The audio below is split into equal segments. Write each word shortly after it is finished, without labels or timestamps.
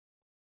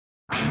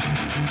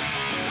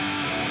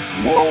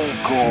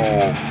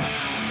Welcome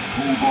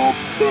to the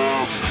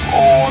best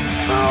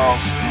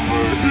podcast in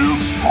the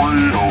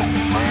history of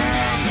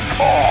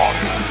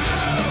mankind.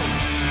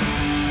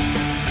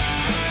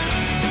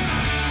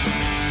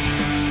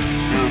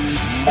 It's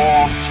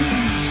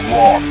Monty's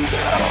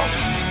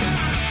Rockcast.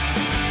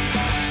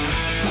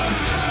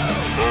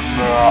 And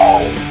now,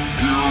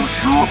 here's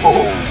your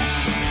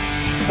host,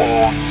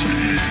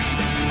 Monty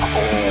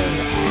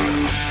Colvin.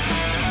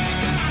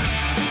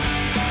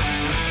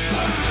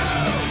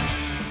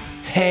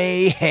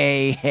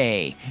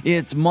 Hey,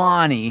 it's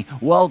Monty.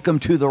 Welcome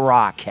to the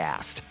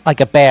Rockcast. Like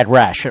a bad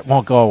rash, it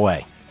won't go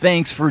away.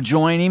 Thanks for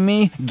joining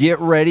me. Get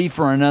ready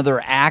for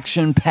another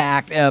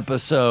action-packed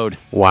episode.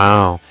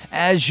 Wow.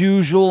 As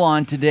usual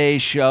on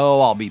today's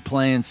show, I'll be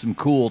playing some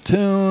cool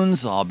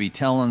tunes, I'll be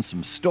telling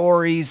some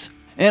stories,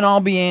 and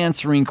I'll be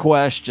answering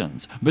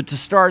questions. But to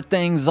start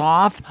things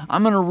off,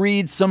 I'm going to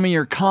read some of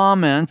your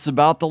comments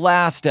about the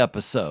last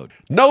episode.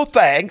 No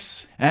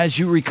thanks. As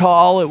you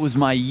recall, it was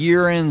my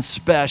year-end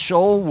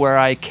special where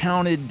I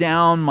counted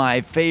down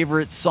my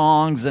favorite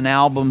songs and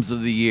albums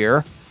of the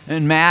year.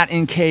 And Matt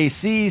in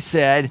KC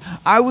said,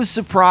 I was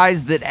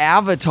surprised that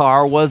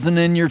Avatar wasn't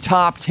in your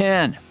top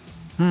 10.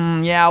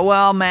 Yeah,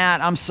 well,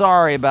 Matt, I'm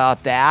sorry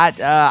about that.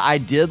 I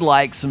did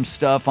like some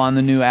stuff on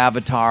the new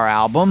Avatar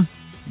album.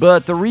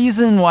 But the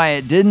reason why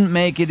it didn't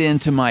make it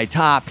into my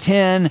top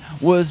 10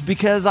 was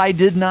because I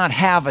did not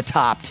have a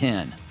top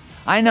 10.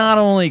 I not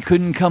only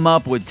couldn't come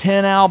up with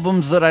 10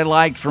 albums that I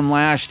liked from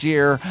last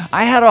year,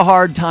 I had a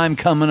hard time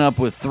coming up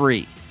with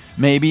 3.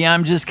 Maybe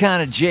I'm just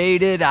kind of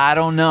jaded, I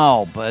don't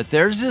know, but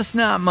there's just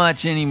not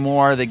much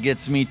anymore that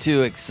gets me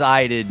too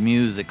excited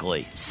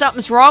musically.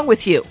 Something's wrong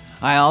with you.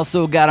 I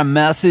also got a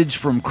message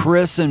from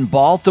Chris in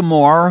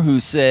Baltimore who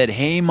said,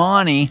 Hey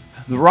Monty,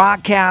 the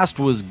Rockcast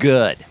was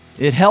good.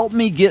 It helped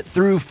me get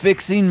through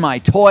fixing my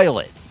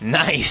toilet.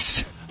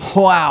 Nice.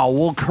 Wow,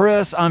 well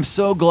Chris, I'm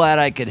so glad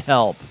I could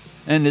help.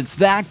 And it's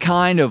that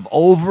kind of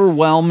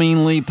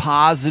overwhelmingly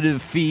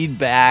positive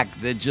feedback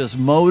that just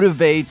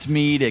motivates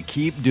me to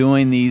keep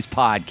doing these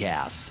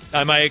podcasts.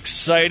 Am I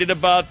excited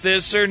about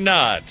this or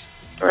not?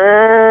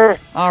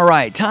 All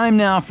right, time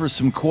now for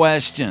some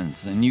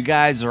questions. And you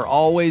guys are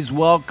always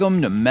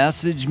welcome to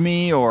message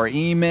me or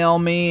email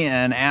me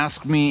and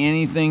ask me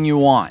anything you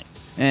want.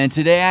 And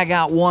today I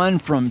got one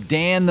from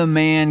Dan the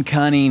Man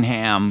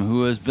Cunningham,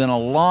 who has been a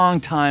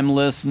long-time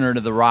listener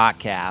to the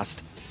Rockcast.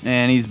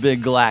 And he's a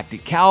big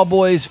Galactic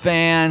Cowboys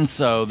fan,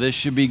 so this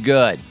should be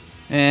good.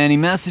 And he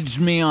messaged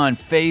me on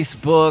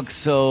Facebook,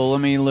 so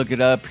let me look it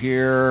up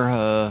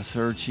here.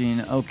 Searching.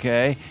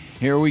 Okay,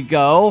 here we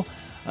go.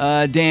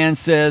 Dan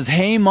says,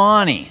 Hey,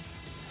 Monty,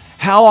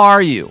 how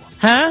are you?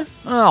 Huh?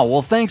 Oh,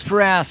 well, thanks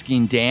for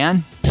asking,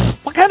 Dan.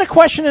 What kind of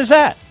question is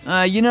that?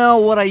 You know,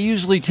 what I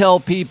usually tell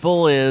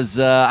people is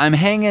I'm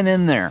hanging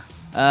in there.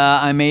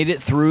 I made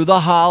it through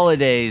the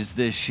holidays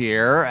this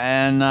year,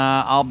 and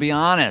I'll be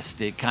honest,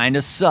 it kind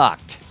of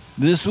sucked.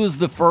 This was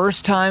the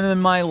first time in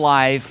my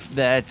life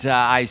that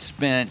I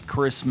spent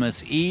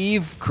Christmas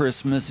Eve,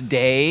 Christmas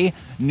Day,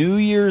 New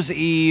Year's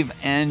Eve,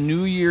 and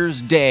New Year's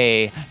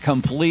Day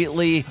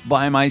completely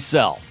by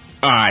myself.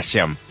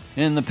 Awesome.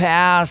 In the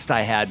past,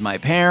 I had my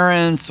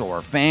parents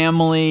or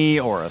family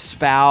or a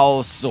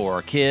spouse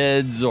or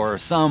kids or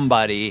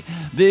somebody.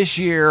 This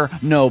year,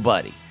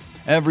 nobody.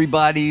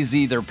 Everybody's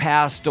either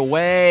passed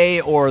away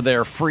or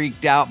they're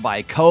freaked out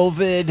by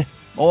COVID,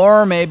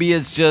 or maybe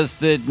it's just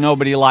that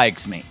nobody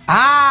likes me.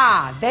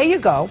 Ah, there you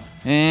go.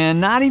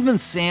 And not even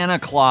Santa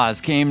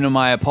Claus came to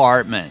my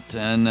apartment,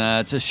 and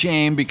it's a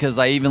shame because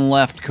I even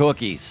left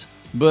cookies.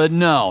 But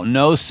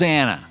no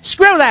Santa.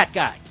 Screw that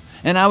guy.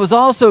 And I was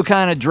also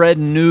kind of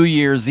dreading New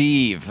Year's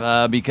Eve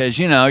because,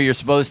 you know, you're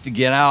supposed to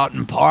get out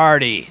and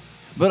party.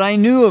 But I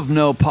knew of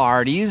no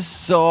parties,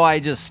 so I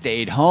just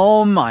stayed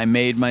home, I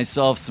made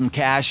myself some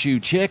cashew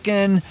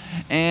chicken,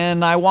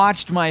 and I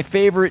watched my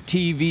favorite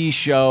TV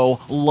show,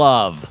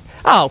 Love.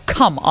 Oh,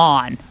 come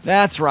on.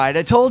 That's right,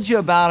 I told you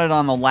about it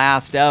on the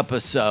last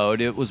episode.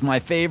 It was my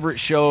favorite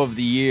show of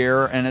the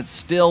year, and it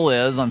still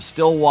is. I'm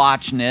still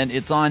watching it.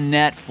 It's on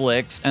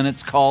Netflix, and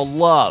it's called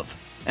Love.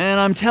 And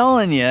I'm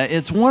telling you,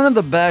 it's one of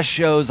the best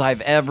shows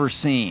I've ever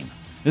seen.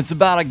 It's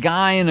about a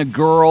guy and a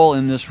girl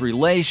in this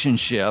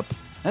relationship.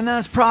 And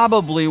that's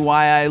probably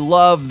why I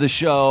love the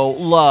show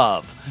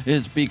Love,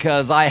 is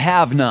because I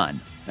have none.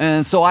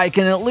 And so I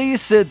can at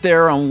least sit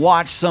there and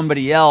watch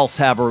somebody else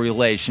have a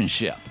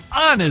relationship.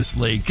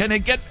 Honestly, can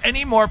it get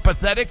any more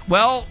pathetic?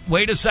 Well,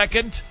 wait a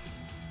second.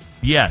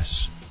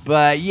 Yes.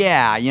 But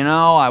yeah, you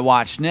know, I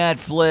watched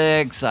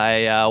Netflix,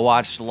 I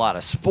watched a lot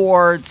of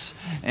sports,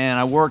 and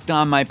I worked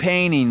on my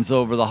paintings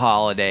over the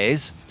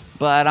holidays.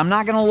 But I'm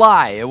not gonna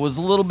lie, it was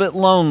a little bit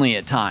lonely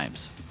at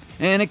times.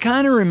 And it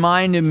kind of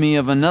reminded me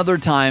of another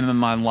time in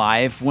my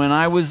life when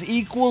I was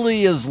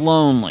equally as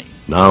lonely.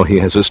 Now he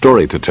has a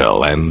story to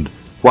tell, and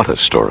what a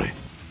story.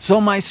 So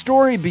my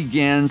story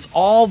begins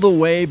all the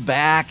way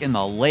back in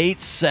the late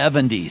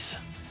 70s.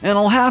 And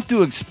I'll have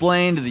to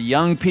explain to the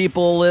young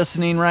people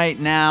listening right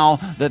now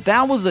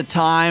that was a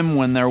time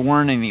when there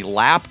weren't any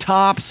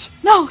laptops.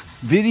 No,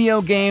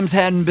 Video games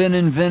hadn't been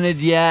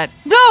invented yet.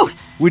 no,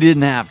 We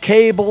didn't have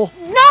cable.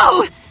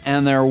 no,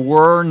 And there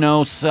were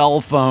no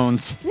cell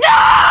phones.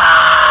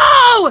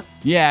 no!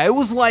 Yeah, it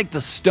was like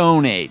the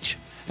Stone Age.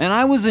 And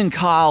I was in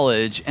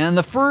college, and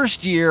the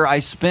first year I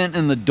spent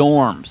in the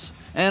dorms.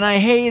 And I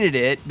hated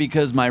it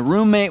because my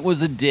roommate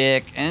was a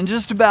dick, and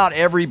just about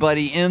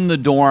everybody in the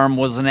dorm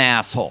was an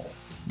asshole.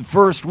 The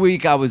first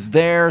week I was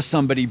there,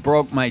 somebody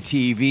broke my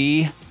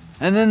TV,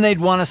 and then they'd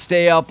want to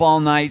stay up all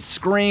night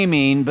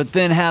screaming, but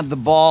then had the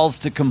balls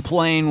to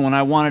complain when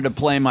I wanted to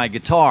play my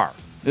guitar.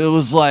 It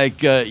was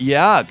like,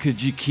 yeah,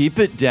 could you keep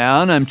it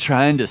down? I'm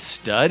trying to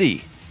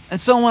study. And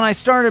so when I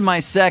started my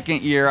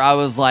second year, I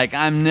was like,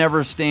 I'm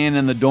never staying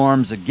in the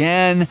dorms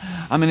again.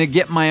 I'm going to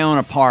get my own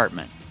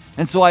apartment.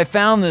 And so I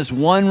found this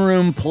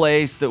one-room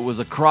place that was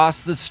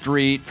across the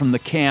street from the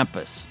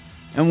campus.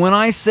 And when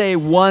I say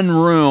one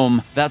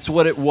room, that's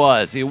what it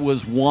was. It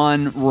was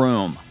one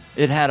room.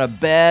 It had a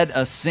bed,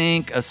 a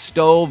sink, a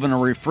stove, and a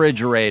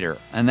refrigerator.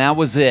 And that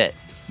was it.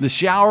 The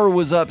shower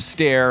was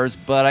upstairs,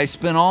 but I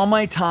spent all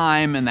my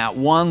time in that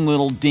one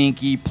little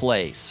dinky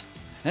place.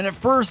 And at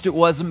first it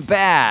wasn't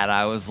bad.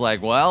 I was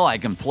like, well, I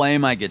can play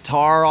my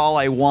guitar all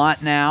I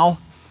want now.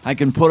 I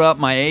can put up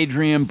my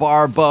Adrienne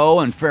Barbeau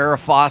and Farrah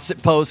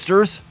Fawcett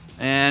posters,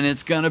 and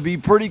it's gonna be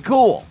pretty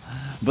cool.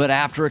 But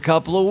after a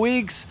couple of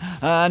weeks,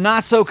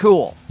 not so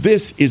cool.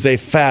 This is a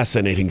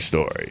fascinating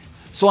story.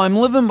 So I'm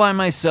living by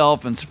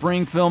myself in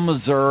Springfield,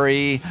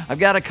 Missouri. I've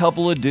got a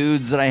couple of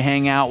dudes that I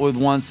hang out with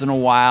once in a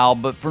while,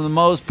 but for the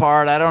most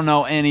part, I don't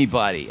know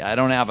anybody. I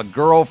don't have a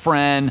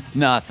girlfriend,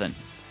 nothing.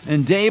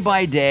 And day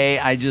by day,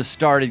 I just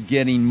started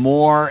getting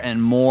more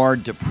and more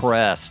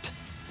depressed.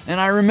 And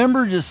I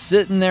remember just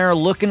sitting there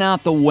looking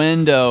out the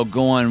window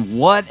going,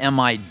 what am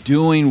I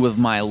doing with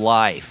my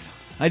life?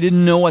 I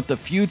didn't know what the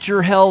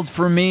future held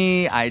for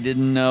me. I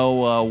didn't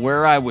know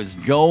where I was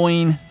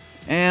going.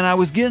 And I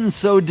was getting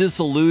so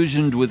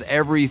disillusioned with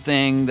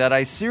everything that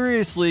I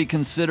seriously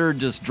considered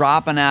just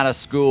dropping out of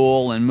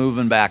school and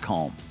moving back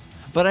home.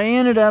 But I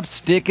ended up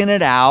sticking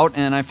it out,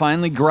 and I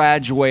finally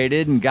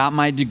graduated and got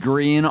my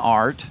degree in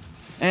art.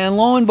 And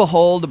lo and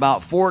behold,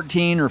 about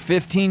 14 or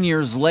 15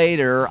 years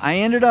later, I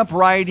ended up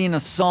writing a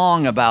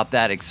song about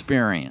that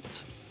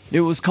experience.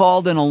 It was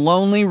called In a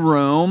Lonely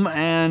Room,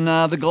 and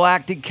the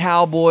Galactic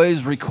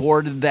Cowboys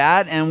recorded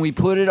that, and we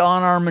put it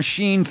on our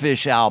Machine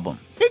Fish album.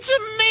 It's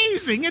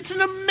amazing. It's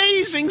an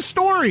amazing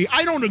story.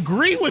 I don't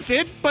agree with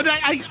it, but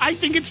I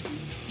think it's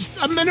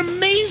an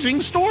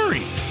amazing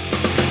story.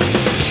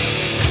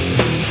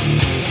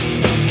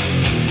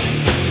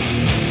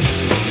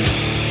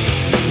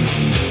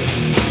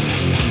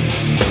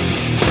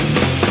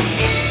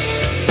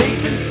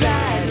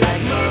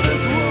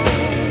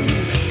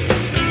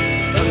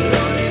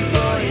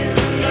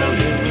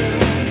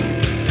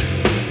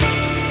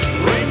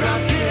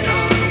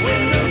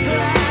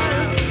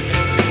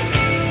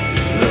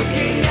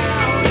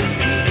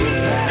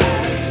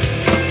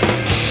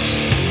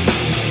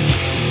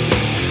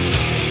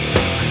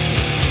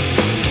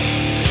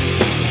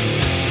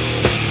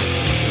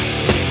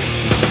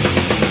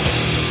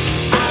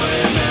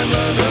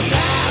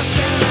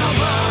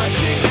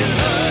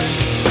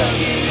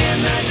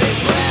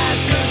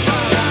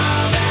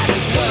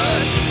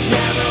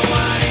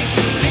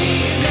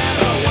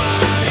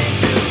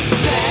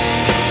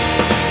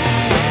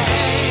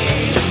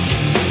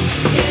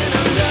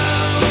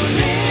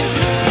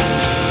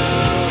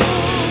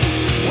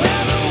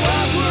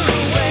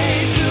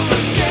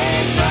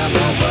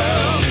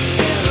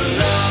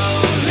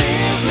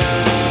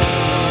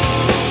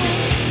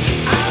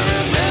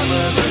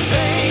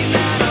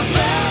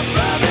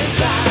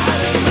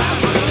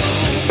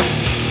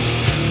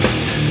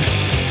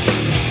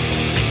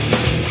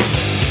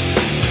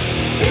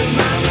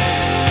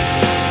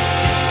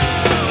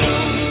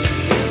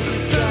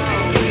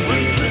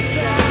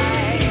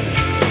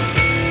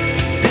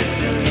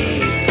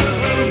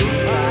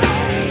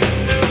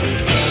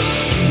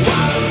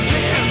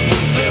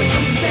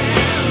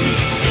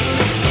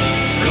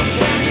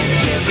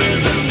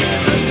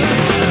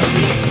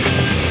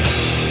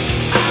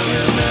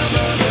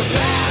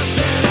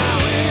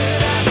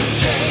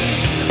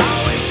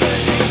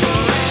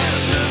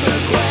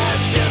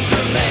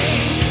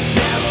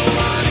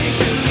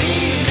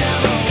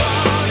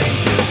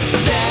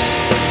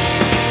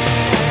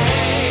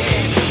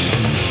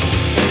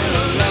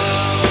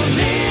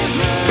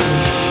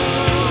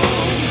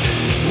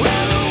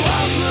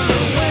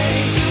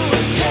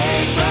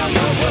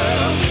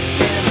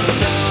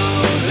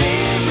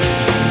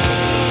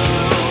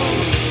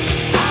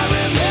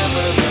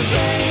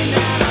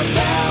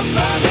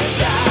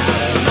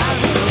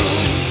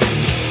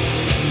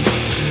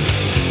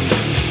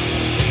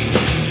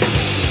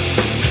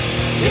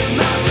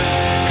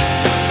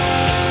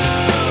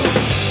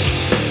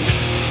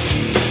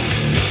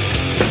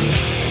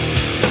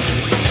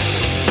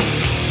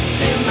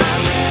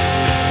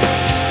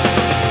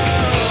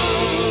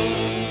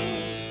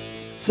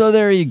 So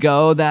there you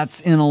go. That's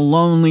In a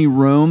Lonely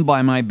Room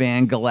by my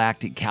band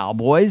Galactic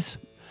Cowboys.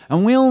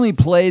 And we only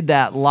played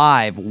that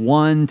live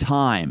one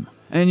time.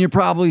 And you're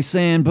probably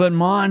saying, but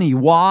Monty,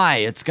 why?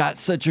 It's got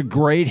such a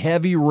great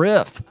heavy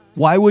riff.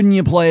 Why wouldn't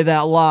you play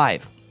that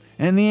live?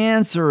 And the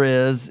answer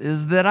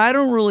is that I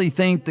don't really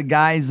think the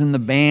guys in the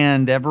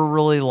band ever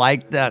really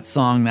liked that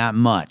song that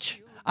much.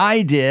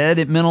 I did.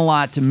 It meant a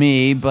lot to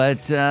me,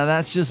 but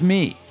that's just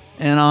me.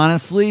 And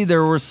honestly,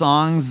 there were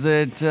songs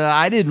that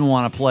I didn't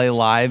want to play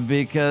live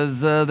because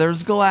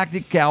there's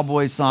Galactic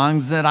Cowboy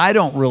songs that I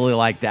don't really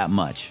like that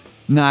much.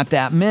 Not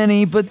that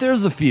many, but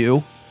there's a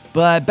few.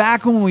 But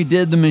back when we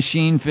did the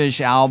Machine Fish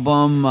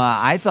album,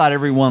 I thought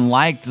everyone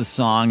liked the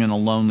song In a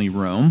Lonely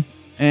Room.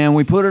 And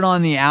we put it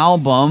on the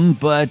album,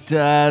 but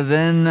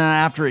then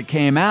after it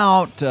came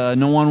out,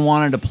 no one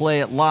wanted to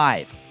play it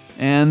live.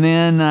 And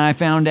then I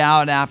found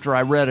out after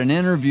I read an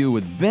interview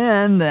with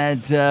Ben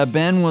that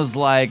Ben was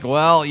like,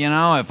 well, you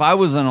know, if I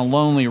was in a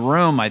lonely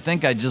room, I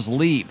think I'd just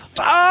leave.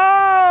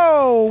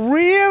 Oh,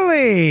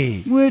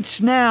 really?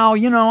 Which now,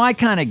 you know, I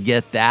kind of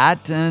get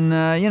that.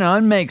 And, you know,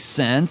 it makes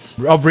sense.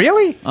 Oh,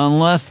 really?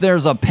 Unless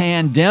there's a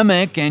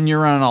pandemic and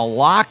you're in a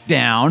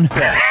lockdown.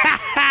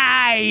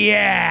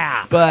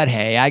 Yeah. But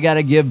hey, I got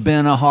to give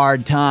Ben a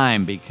hard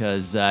time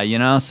because, you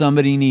know,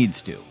 somebody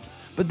needs to.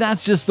 But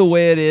that's just the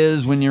way it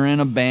is when you're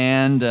in a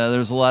band.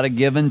 There's a lot of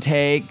give and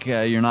take.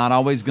 You're not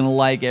always going to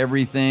like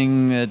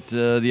everything that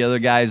the other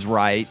guys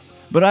write.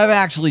 But I've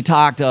actually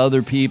talked to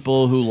other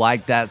people who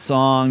like that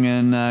song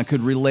and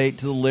could relate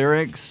to the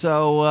lyrics.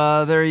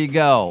 So there you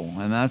go.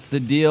 And that's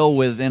the deal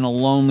with In a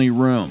Lonely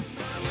Room.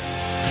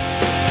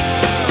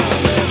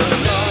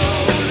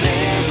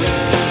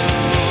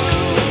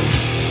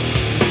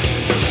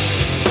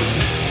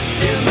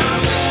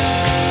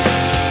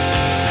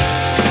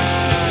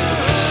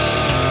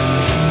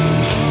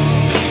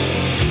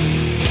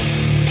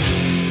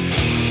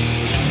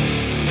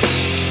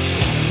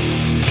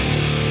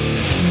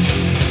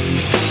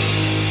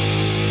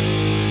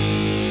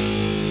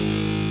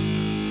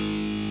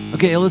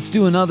 Okay, let's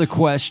do another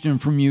question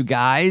from you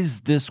guys.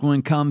 This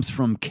one comes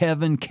from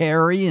Kevin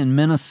Carey in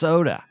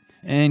Minnesota.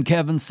 And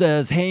Kevin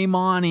says, hey,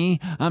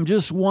 Monty, I'm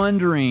just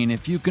wondering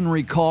if you can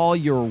recall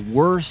your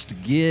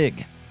worst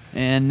gig.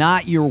 And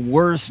not your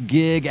worst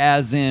gig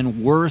as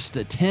in worst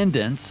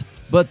attendance,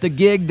 but the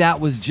gig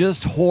that was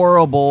just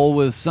horrible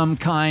with some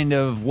kind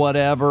of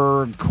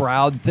whatever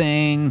crowd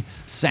thing,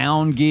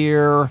 sound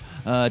gear,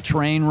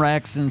 train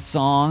wrecks and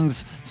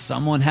songs.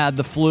 Someone had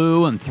the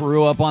flu and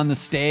threw up on the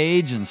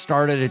stage and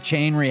started a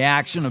chain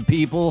reaction of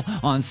people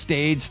on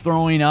stage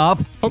throwing up.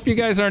 Hope you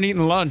guys aren't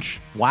eating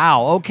lunch.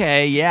 Wow,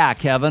 okay, yeah,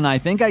 Kevin, I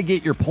think I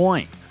get your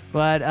point.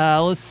 But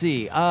let's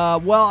see.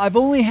 Well, I've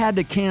only had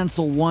to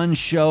cancel one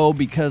show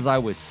because I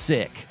was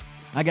sick.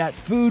 I got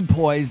food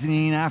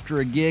poisoning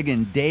after a gig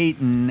in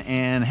Dayton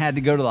and had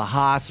to go to the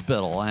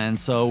hospital. And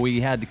so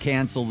we had to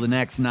cancel the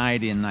next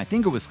night in, I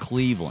think it was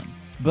Cleveland.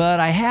 But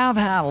I have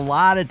had a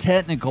lot of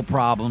technical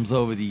problems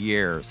over the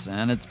years,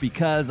 and it's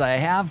because I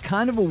have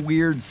kind of a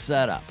weird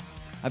setup.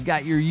 I've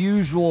got your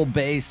usual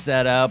bass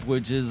setup,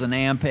 which is an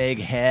Ampeg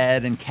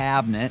head and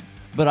cabinet,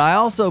 but I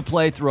also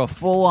play through a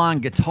full-on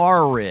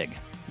guitar rig.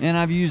 And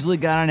I've usually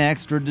got an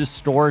extra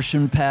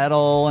distortion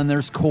pedal, and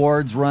there's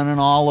chords running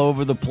all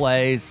over the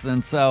place,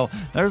 and so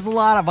there's a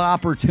lot of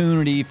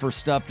opportunity for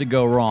stuff to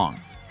go wrong.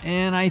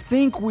 And I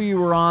think we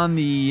were on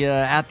the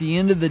At the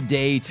End of the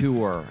Day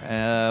tour.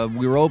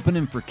 We were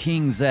opening for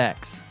King's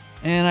X.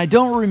 And I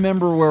don't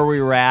remember where we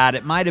were at.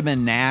 It might have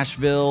been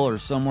Nashville or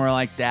somewhere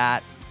like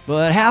that.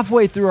 But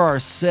halfway through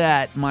our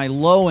set, my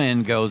low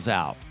end goes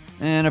out.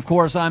 And of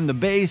course, I'm the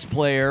bass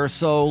player,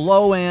 so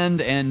low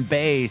end and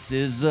bass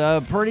is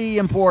pretty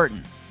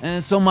important.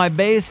 And so my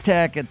bass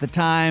tech at the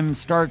time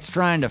starts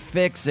trying to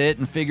fix it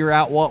and figure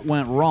out what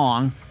went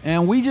wrong.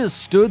 And we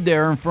just stood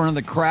there in front of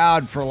the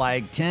crowd for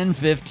like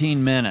 10-15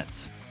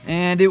 minutes.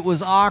 And it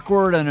was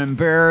awkward and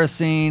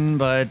embarrassing,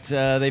 but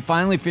they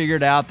finally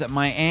figured out that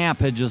my amp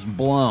had just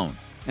blown.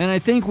 And I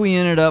think we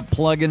ended up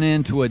plugging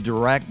into a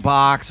direct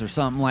box or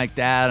something like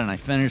that, and I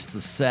finished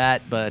the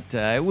set, but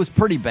it was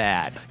pretty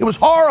bad. It was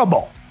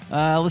horrible.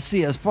 Let's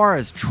see, as far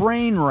as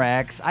train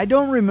wrecks, I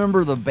don't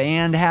remember the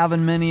band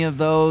having many of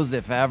those,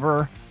 if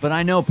ever. But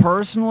I know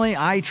personally,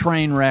 I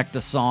train wrecked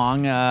a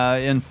song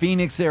in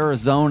Phoenix,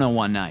 Arizona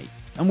one night.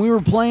 And we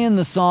were playing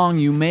the song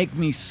You Make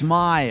Me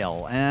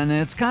Smile, and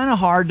it's kind of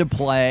hard to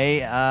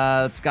play.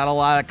 It's got a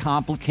lot of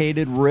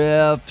complicated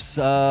riffs.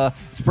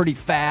 It's pretty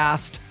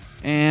fast.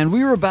 And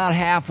we were about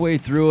halfway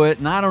through it,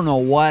 and I don't know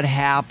what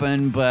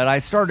happened, but I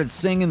started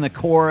singing the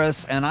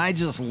chorus, and I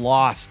just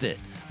lost it.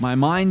 My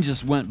mind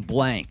just went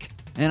blank.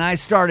 And I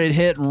started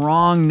hitting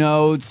wrong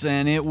notes,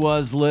 and it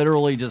was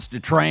literally just a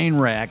train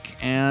wreck.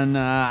 And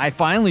I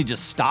finally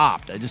just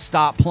stopped. I just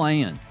stopped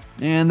playing.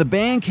 And the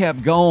band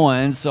kept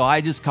going, so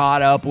I just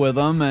caught up with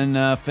them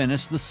and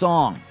finished the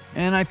song.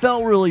 And I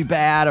felt really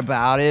bad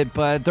about it,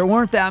 but there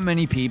weren't that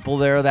many people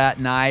there that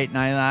night. And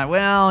I thought,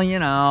 well, you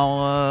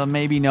know,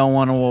 maybe no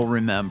one will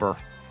remember.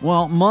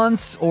 Well,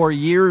 months or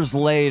years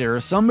later,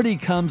 somebody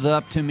comes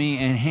up to me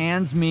and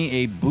hands me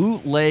a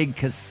bootleg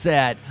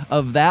cassette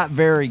of that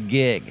very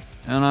gig.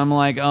 And I'm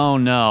like, oh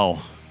no.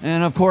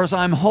 And of course,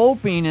 I'm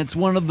hoping it's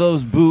one of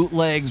those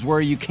bootlegs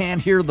where you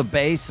can't hear the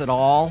bass at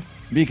all,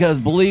 because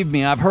believe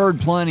me, I've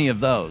heard plenty of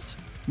those.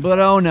 But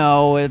oh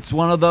no, it's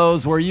one of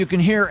those where you can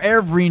hear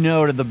every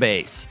note of the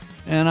bass.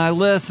 And I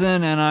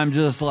listen and I'm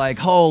just like,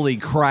 holy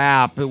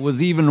crap, it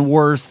was even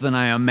worse than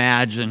I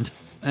imagined.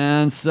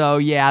 And so,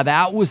 yeah,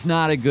 that was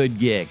not a good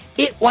gig.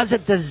 It was a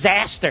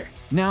disaster.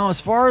 Now,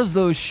 as far as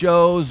those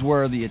shows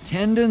where the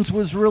attendance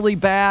was really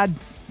bad,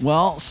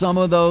 well, some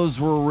of those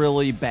were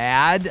really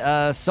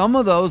bad. Some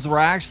of those were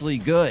actually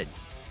good.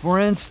 For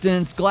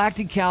instance,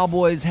 Galactic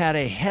Cowboys had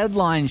a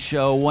headline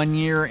show one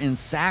year in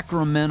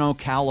Sacramento,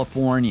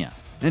 California.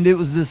 And it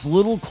was this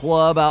little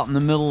club out in the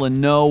middle of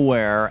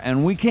nowhere,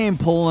 and we came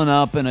pulling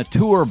up in a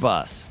tour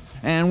bus.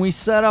 And we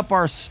set up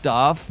our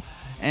stuff,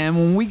 and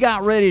when we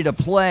got ready to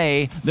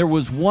play, there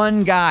was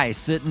one guy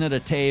sitting at a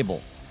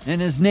table.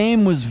 And his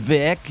name was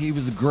Vic. He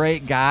was a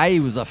great guy. He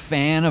was a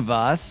fan of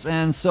us.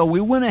 And so we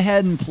went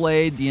ahead and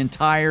played the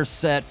entire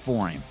set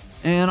for him.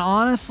 And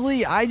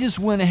honestly, I just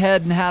went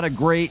ahead and had a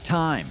great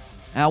time.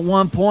 At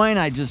one point,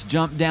 I just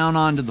jumped down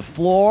onto the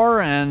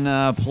floor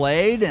and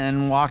played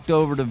and walked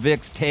over to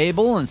Vic's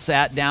table and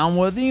sat down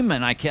with him,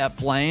 and I kept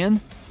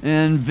playing.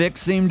 And Vic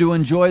seemed to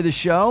enjoy the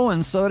show,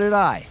 and so did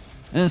I.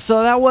 And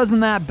so that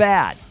wasn't that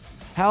bad.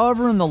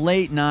 However, in the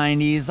late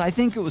 90s, I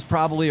think it was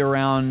probably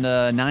around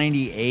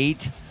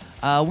 98,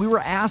 we were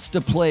asked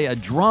to play a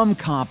drum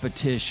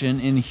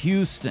competition in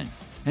Houston.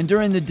 And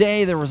during the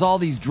day, there was all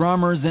these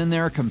drummers in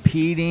there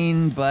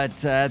competing,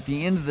 but at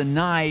the end of the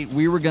night,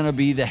 we were going to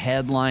be the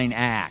headline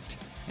act.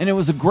 And it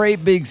was a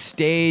great big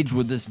stage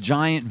with this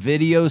giant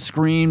video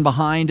screen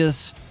behind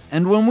us.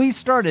 And when we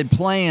started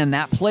playing,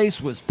 that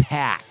place was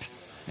packed.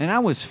 And I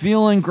was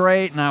feeling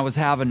great and I was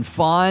having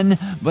fun,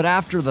 but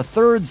after the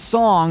third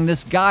song,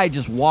 this guy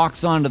just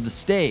walks onto the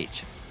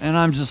stage. And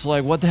I'm just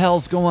like, what the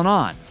hell's going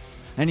on?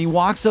 And he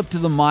walks up to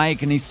the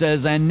mic and he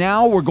says, and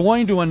now we're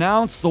going to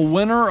announce the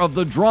winner of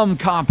the drum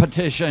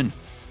competition.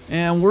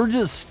 And we're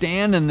just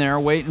standing there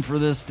waiting for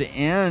this to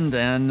end.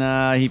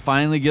 And he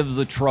finally gives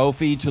the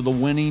trophy to the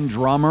winning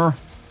drummer.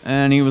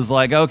 And he was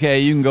like, okay,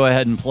 you can go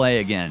ahead and play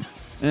again.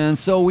 And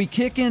so we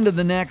kick into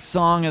the next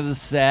song of the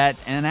set.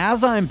 And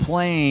as I'm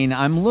playing,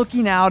 I'm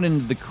looking out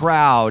into the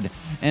crowd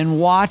and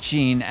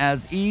watching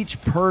as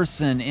each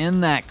person in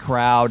that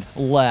crowd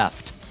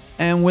left.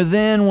 And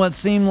within what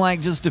seemed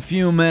like just a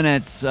few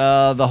minutes,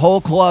 the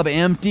whole club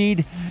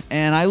emptied,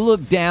 and I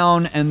looked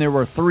down and there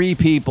were 3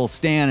 people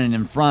standing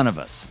in front of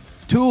us,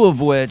 2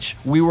 of which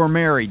we were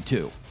married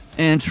to.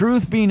 And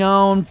truth be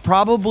known,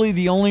 probably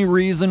the only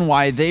reason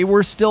why they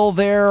were still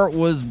there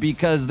was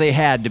because they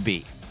had to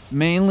be.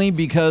 Mainly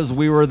because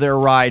we were their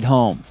ride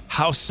home.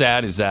 How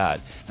sad is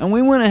that? And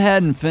we went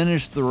ahead and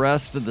finished the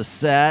rest of the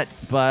set,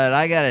 but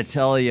I gotta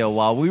tell you,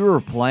 while we were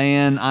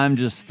playing, I'm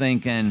just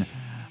thinking,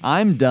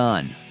 I'm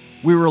done.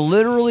 We were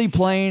literally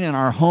playing in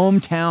our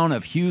hometown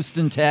of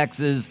Houston,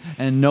 Texas,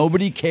 and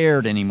nobody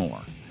cared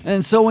anymore.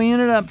 And so we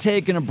ended up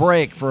taking a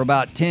break for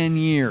about 10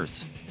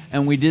 years.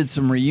 And we did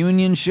some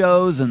reunion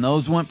shows, and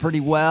those went pretty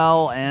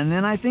well. And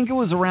then I think it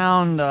was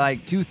around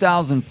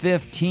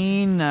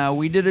 2015,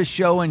 we did a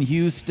show in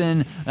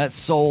Houston that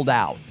sold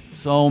out.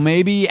 So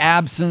maybe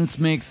absence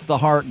makes the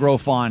heart grow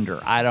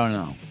fonder. I don't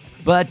know.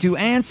 But to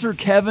answer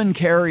Kevin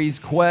Carey's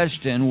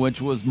question,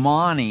 which was,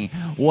 Monty,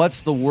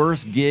 what's the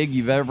worst gig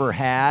you've ever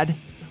had?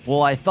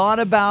 Well, I thought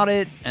about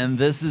it, and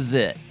this is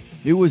it.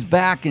 It was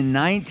back in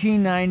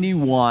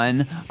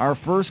 1991. Our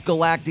first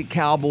Galactic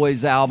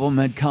Cowboys album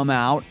had come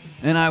out,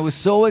 and I was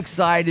so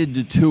excited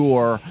to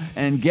tour,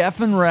 and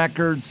Geffen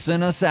Records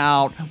sent us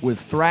out with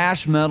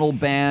thrash metal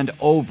band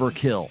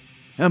Overkill.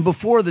 And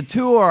before the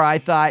tour, I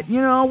thought,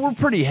 we're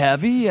pretty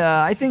heavy.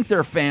 I think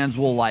their fans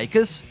will like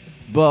us.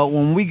 But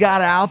when we got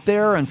out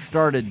there and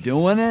started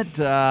doing it,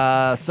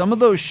 some of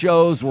those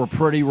shows were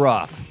pretty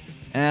rough.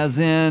 As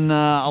in,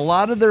 a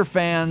lot of their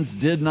fans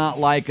did not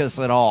like us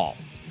at all.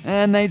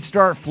 And they'd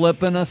start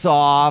flipping us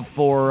off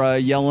or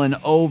yelling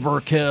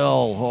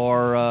Overkill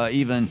or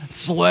even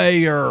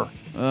Slayer,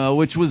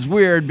 which was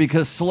weird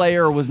because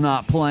Slayer was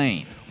not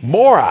playing.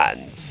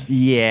 Morons.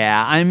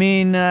 Yeah, I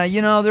mean,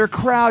 their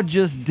crowd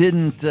just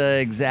didn't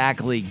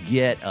exactly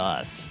get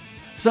us.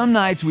 Some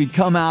nights we'd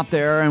come out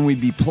there and we'd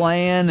be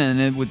playing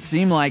and it would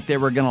seem like they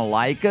were going to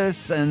like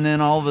us. And then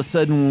all of a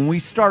sudden when we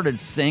started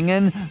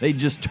singing, they'd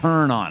just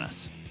turn on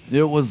us.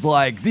 It was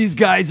like, these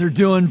guys are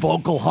doing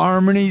vocal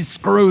harmonies,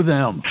 screw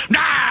them.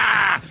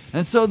 Nah!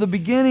 And so the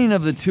beginning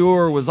of the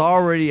tour was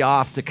already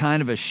off to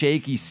kind of a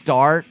shaky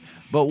start.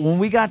 But when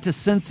we got to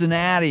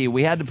Cincinnati,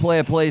 we had to play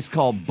a place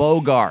called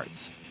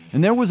Bogarts.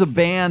 And there was a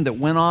band that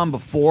went on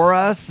before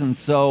us, and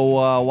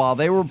so while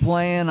they were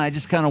playing, I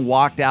just kind of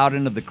walked out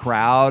into the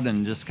crowd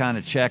and just kind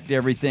of checked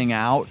everything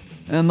out.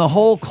 And the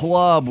whole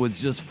club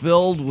was just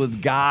filled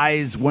with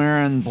guys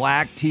wearing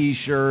black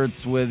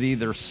t-shirts with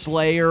either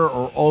Slayer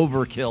or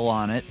Overkill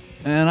on it.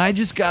 And I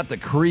just got the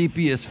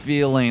creepiest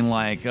feeling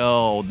like,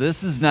 oh,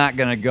 this is not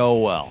going to go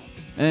well.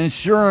 And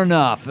sure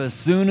enough, as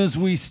soon as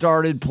we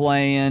started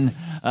playing,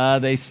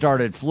 they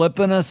started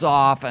flipping us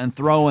off and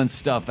throwing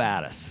stuff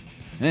at us.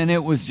 And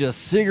it was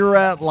just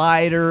cigarette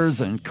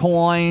lighters and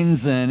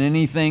coins and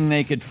anything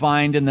they could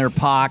find in their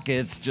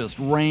pockets just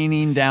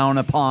raining down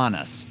upon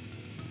us.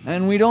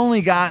 And we'd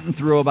only gotten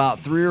through about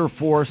 3 or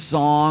 4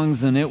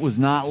 songs and it was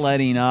not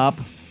letting up.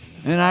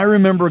 And I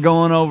remember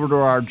going over to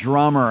our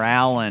drummer,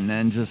 Alan,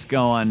 and just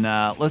going,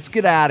 let's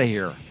get out of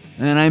here.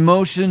 And I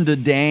motioned to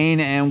Dane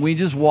and we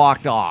just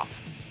walked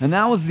off. And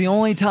that was the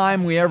only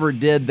time we ever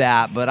did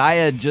that, but I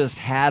had just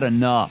had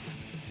enough.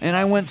 And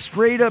I went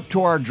straight up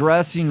to our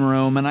dressing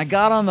room and I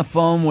got on the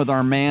phone with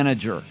our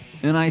manager.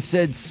 And I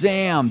said,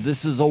 Sam,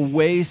 this is a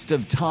waste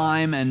of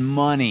time and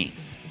money.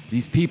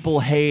 These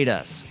people hate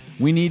us.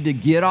 We need to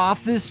get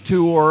off this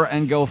tour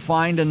and go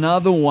find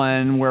another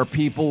one where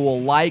people will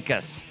like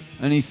us.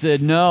 And he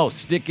said, no,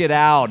 stick it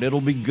out.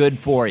 It'll be good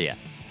for you.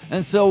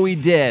 And so we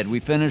did. We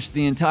finished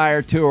the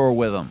entire tour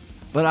with them.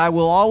 But I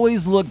will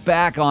always look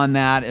back on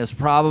that as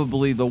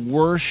probably the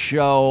worst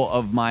show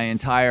of my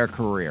entire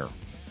career.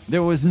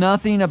 There was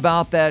nothing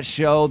about that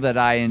show that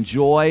I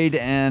enjoyed,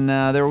 and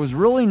there was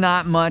really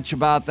not much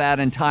about that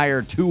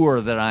entire tour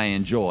that I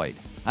enjoyed.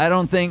 I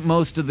don't think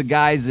most of the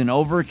guys in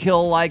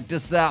Overkill liked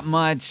us that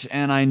much,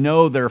 and I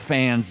know their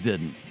fans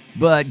didn't.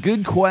 But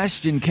good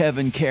question,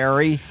 Kevin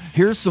Carey.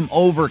 Here's some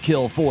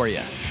Overkill for you.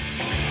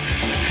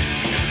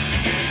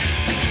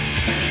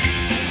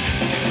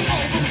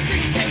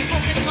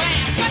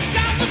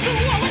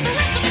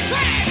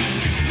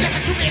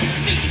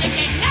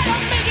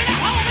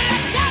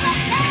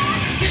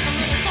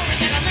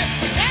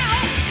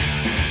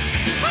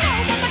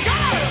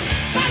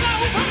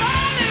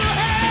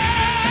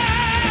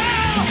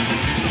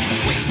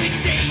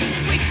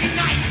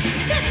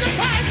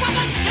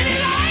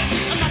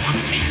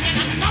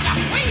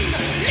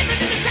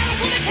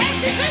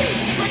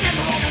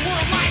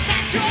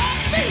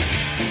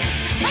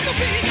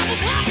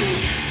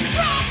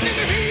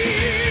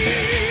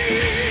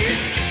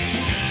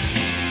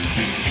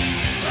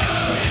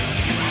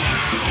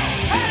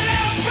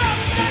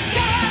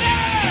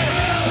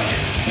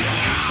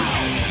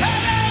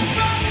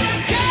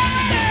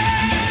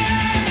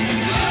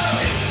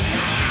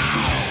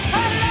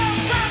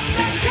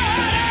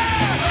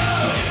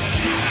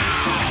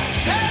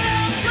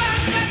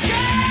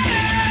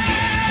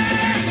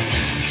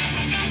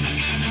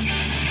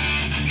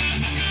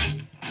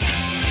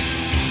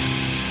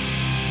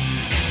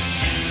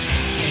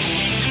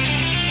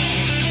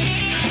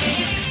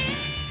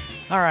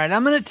 All right,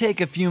 I'm going to take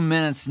a few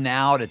minutes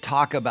now to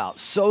talk about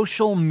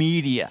social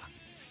media.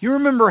 You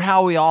remember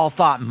how we all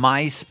thought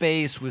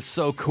MySpace was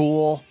so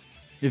cool?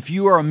 If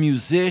you were a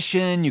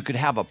musician, you could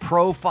have a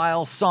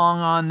profile song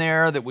on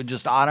there that would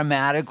just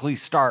automatically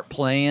start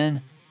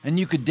playing. And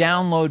you could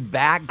download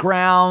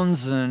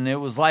backgrounds, and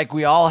it was like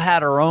we all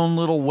had our own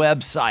little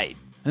website.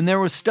 And there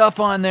was stuff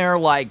on there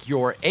like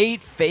your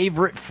 8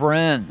 favorite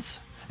friends.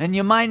 And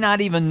you might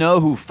not even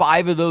know who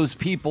 5 of those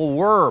people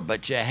were,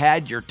 but you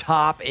had your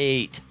top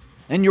 8.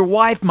 And your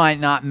wife might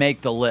not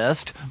make the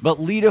list, but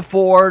Lita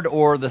Ford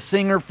or the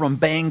singer from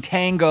Bang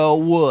Tango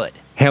would.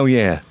 Hell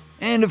yeah.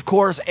 And of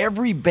course,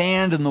 every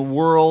band in the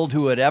world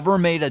who had ever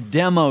made a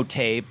demo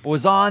tape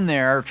was on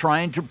there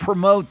trying to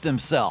promote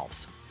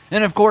themselves.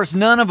 And of course,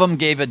 none of them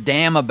gave a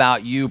damn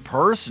about you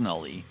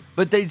personally,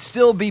 but they'd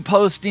still be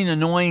posting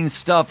annoying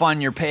stuff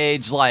on your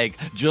page like,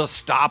 just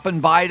stopping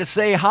by to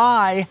say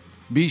hi.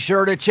 Be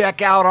sure to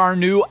check out our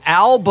new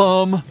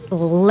album.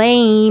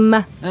 Lame.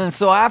 And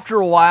so after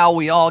a while,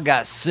 we all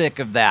got sick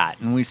of that.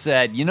 And we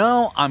said,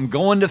 I'm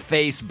going to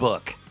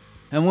Facebook.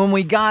 And when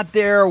we got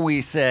there,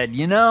 we said,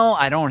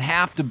 I don't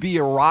have to be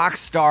a rock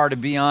star to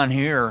be on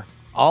here.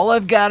 All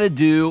I've got to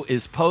do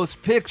is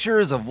post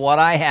pictures of what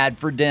I had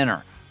for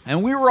dinner.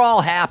 And we were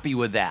all happy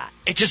with that.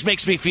 It just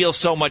makes me feel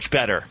so much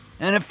better.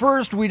 And at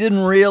first, we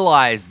didn't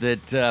realize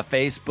that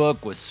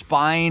Facebook was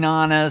spying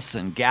on us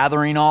and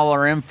gathering all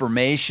our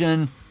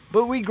information.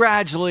 But we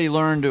gradually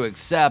learned to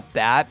accept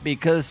that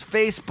because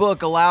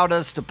Facebook allowed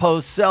us to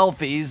post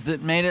selfies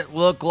that made it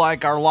look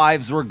like our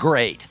lives were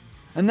great.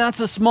 And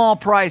that's a small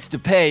price to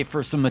pay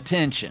for some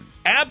attention.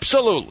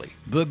 Absolutely.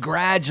 But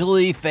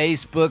gradually,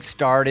 Facebook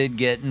started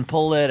getting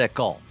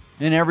political.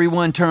 And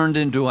everyone turned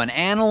into an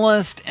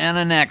analyst and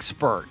an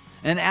expert.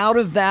 And out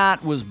of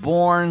that was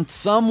born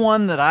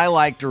someone that I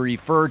like to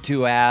refer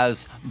to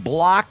as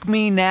Block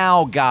Me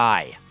Now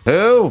guy.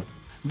 Who?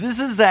 This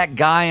is that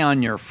guy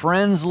on your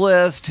friends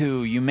list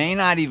who you may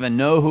not even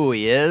know who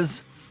he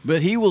is,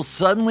 but he will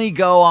suddenly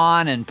go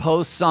on and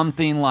post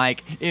something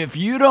like, if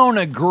you don't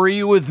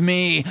agree with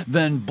me,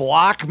 then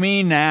block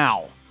me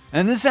now.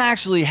 And this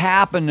actually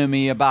happened to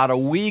me about a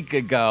week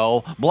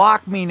ago.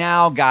 Block Me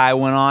Now guy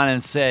went on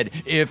and said,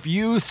 if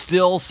you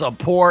still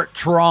support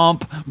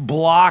Trump,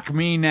 block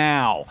me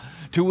now.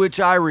 To which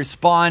I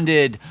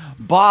responded,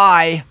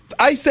 bye.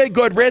 I say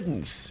good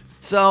riddance.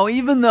 So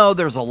even though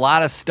there's a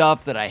lot of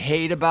stuff that I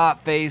hate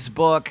about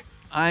Facebook,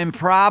 I'm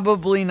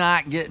probably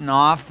not getting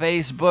off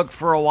Facebook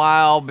for a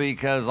while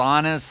because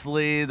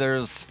honestly,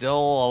 there's still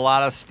a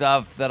lot of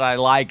stuff that I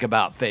like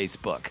about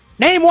Facebook.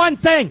 Name one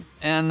thing.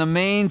 And the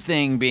main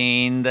thing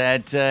being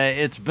that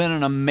it's been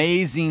an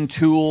amazing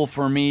tool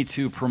for me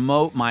to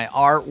promote my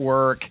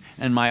artwork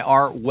and my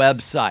art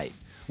website,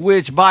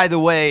 which, by the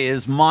way,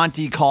 is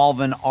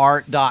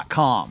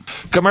MontyCalvinArt.com.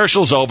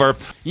 Commercial's over.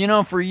 You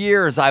know, for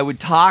years, I would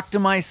talk to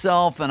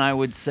myself and I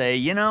would say,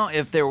 you know,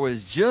 if there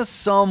was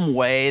just some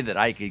way that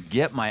I could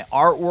get my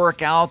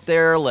artwork out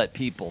there, let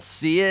people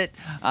see it,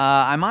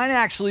 I might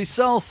actually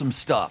sell some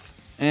stuff.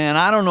 And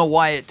I don't know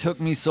why it took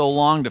me so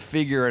long to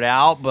figure it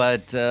out,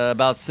 but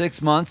about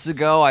 6 months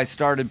ago, I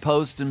started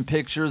posting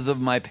pictures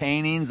of my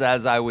paintings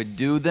as I would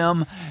do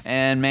them,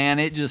 and man,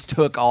 it just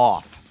took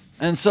off.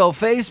 And so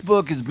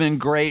Facebook has been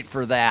great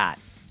for that.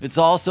 It's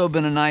also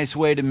been a nice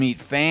way to meet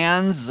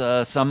fans,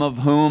 some of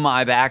whom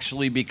I've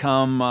actually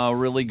become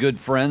really good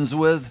friends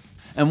with.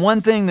 And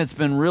one thing that's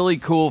been really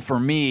cool for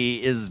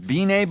me is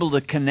being able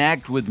to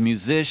connect with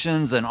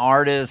musicians and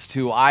artists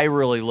who I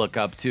really look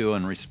up to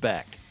and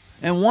respect.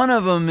 And one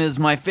of them is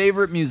my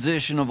favorite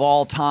musician of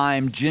all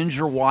time,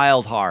 Ginger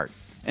Wildheart.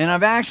 And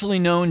I've actually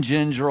known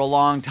Ginger a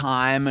long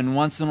time, and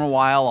once in a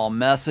while I'll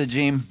message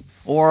him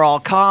or I'll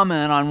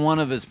comment on one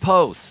of his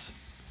posts.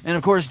 And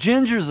of course,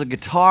 Ginger's a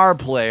guitar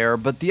player,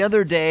 but the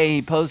other day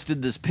he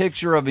posted this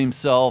picture of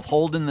himself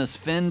holding this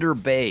Fender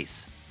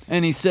bass.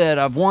 And he said,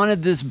 "I've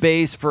wanted this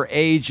bass for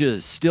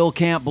ages, still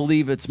can't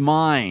believe it's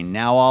mine.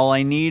 Now all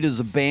I need is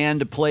a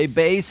band to play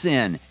bass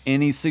in.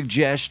 Any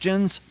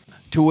suggestions?"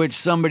 To which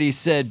somebody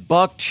said,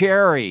 "Buck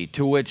Cherry,"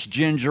 to which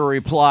Ginger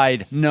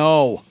replied,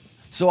 "No."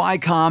 So I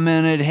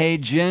commented, "Hey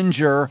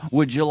Ginger,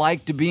 would you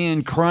like to be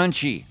in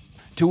Crunchy?"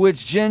 To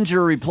which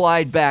Ginger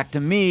replied back to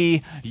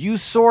me, "You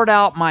sort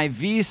out my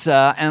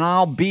visa and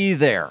I'll be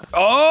there."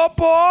 Oh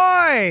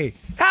boy!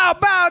 How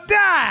about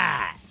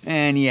that?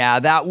 And yeah,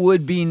 that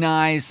would be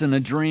nice and a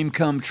dream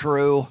come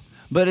true.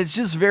 But it's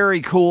just very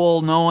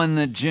cool knowing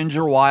that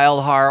Ginger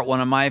Wildheart, one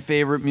of my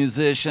favorite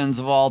musicians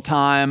of all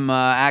time,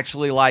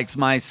 actually likes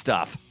my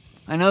stuff.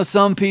 I know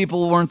some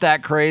people weren't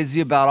that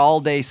crazy about All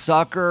Day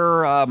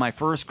Sucker, my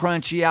first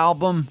Crunchy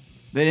album.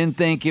 They didn't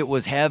think it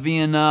was heavy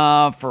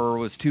enough or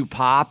was too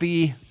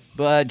poppy.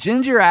 But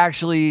Ginger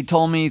actually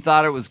told me he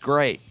thought it was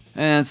great.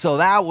 And so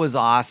that was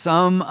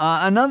awesome.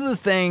 Another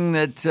thing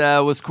that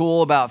was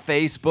cool about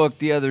Facebook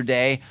the other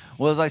day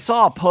was I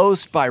saw a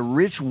post by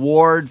Rich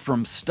Ward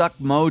from Stuck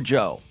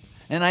Mojo.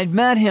 And I'd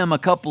met him a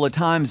couple of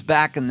times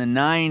back in the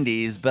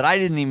 90s, but I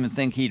didn't even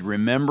think he'd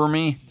remember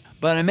me.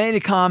 But I made a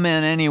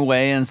comment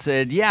anyway and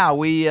said, yeah,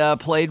 we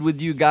played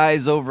with you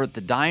guys over at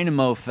the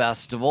Dynamo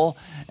Festival,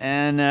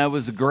 and it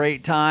was a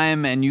great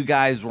time, and you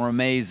guys were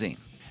amazing.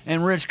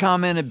 And Rich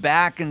commented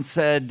back and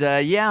said,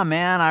 yeah,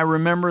 man, I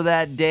remember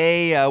that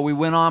day. We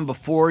went on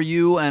before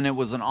you, and it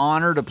was an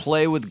honor to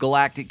play with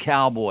Galactic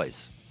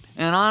Cowboys.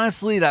 And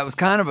honestly, that was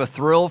kind of a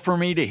thrill for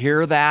me to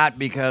hear that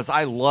because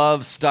I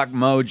love Stuck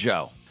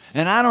Mojo.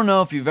 And I don't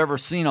know if you've ever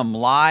seen him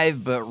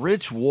live, but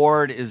Rich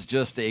Ward is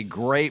just a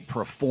great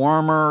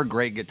performer,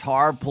 great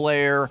guitar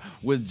player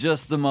with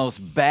just the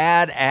most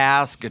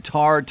badass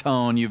guitar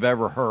tone you've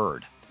ever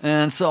heard.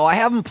 And so I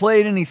haven't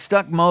played any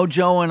Stuck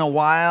Mojo in a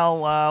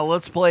while.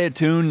 Let's play a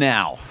tune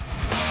now.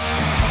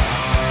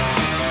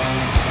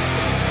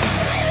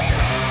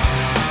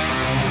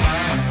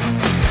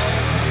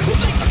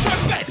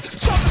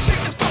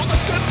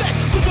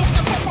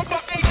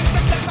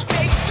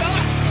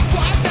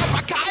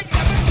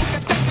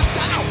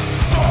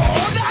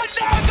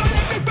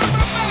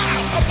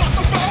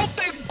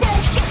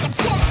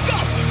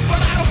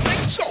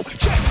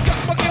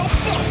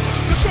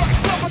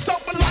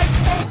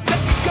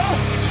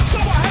 So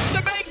I have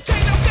to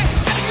maintain a bit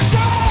of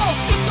control.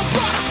 Just a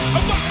product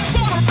of my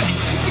environment.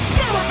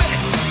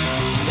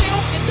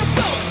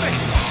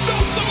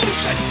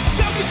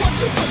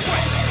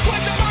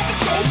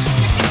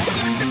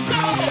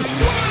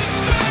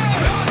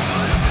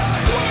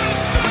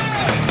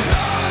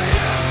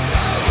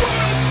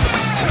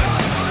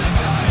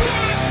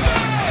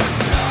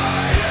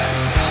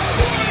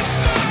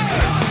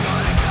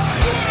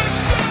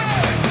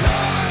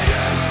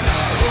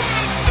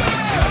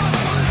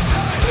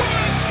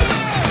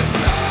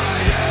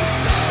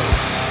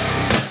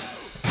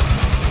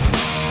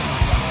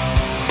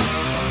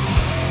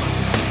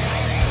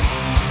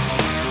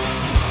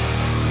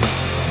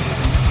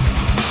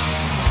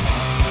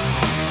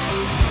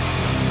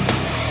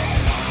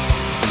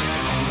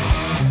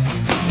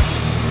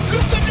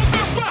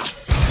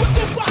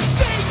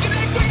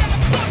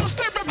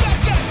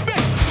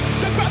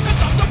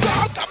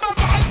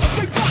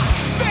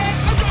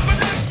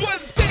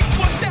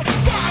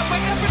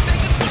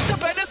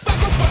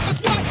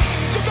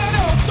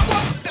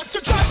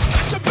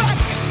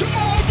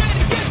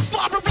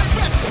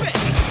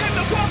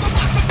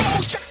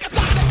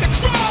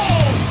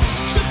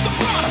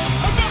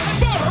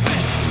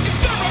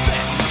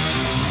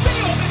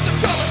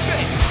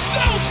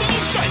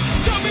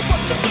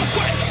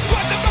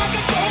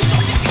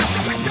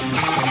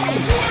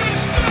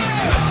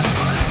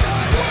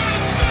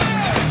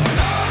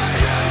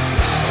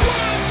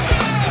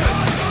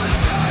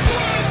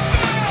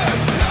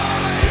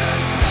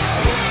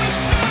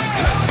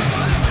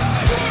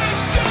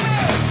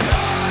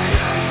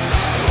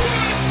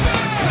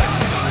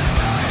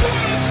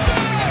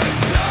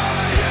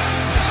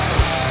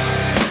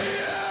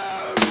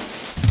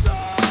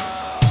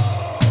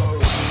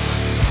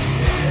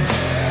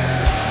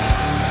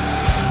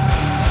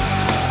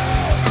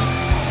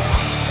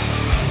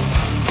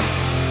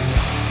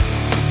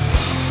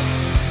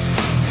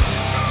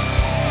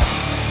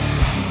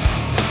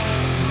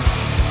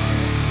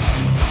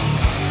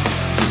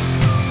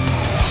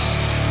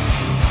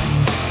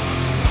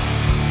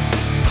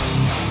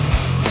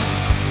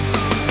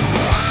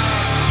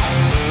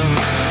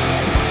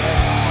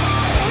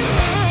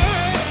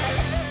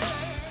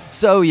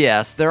 So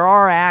yes, there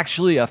are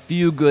actually a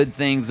few good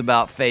things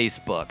about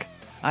Facebook.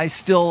 I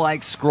still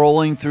like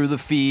scrolling through the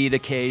feed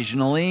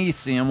occasionally,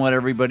 seeing what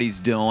everybody's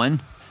doing.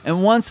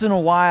 And once in a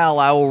while,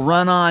 I will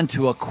run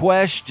onto a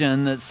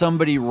question that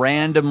somebody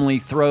randomly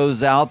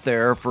throws out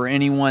there for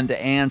anyone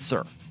to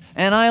answer.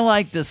 And I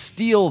like to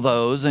steal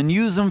those and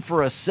use them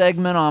for a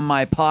segment on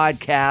my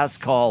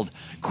podcast called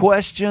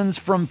Questions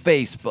from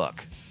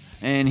Facebook.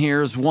 And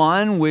here's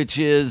one, which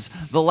is,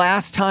 the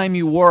last time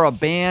you wore a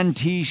band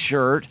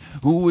t-shirt,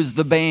 who was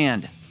the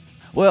band?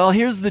 Well,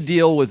 here's the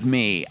deal with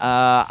me.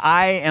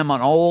 I am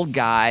an old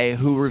guy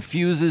who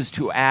refuses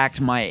to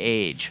act my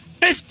age.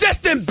 It's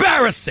just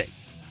embarrassing.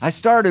 I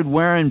started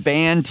wearing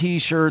band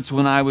t-shirts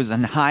when I was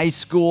in high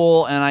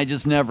school, and I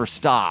just never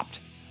stopped.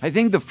 I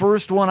think the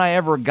first one I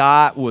ever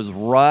got was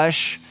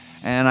Rush,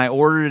 and I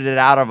ordered it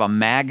out of a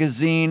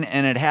magazine,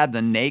 and it had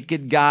the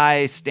naked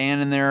guy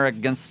standing there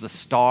against the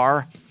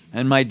star.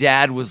 And my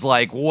dad was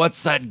like,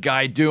 "What's that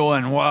guy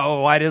doing?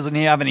 Why doesn't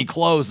he have any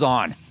clothes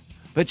on?"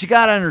 But you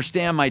gotta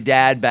understand my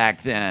dad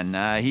back then.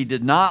 He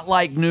did not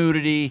like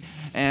nudity,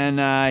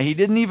 and he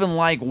didn't even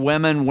like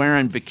women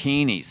wearing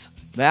bikinis.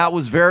 That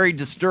was very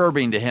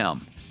disturbing to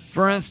him.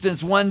 For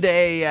instance, one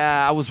day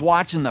I was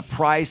watching The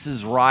Price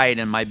is Right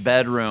in my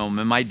bedroom,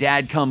 and my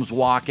dad comes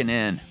walking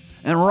in.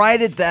 And right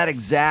at that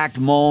exact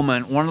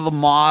moment, one of the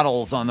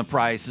models on The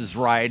Price is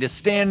Right is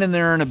standing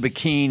there in a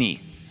bikini.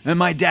 And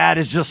my dad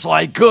is just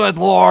like, "Good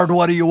Lord,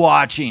 what are you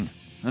watching?"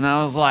 And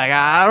I was like,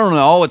 "I don't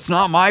know, it's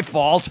not my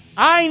fault."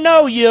 I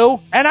know you,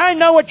 and I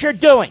know what you're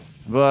doing.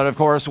 But of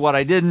course, what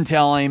I didn't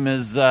tell him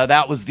is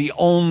that was the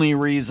only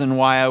reason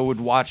why I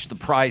would watch The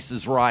Price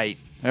is Right.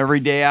 Every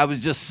day I was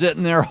just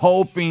sitting there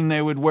hoping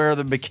they would wear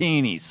the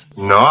bikinis.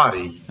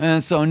 Naughty.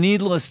 And so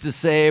needless to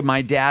say,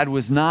 my dad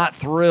was not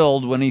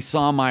thrilled when he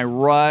saw my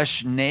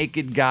Rush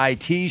naked guy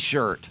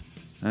t-shirt.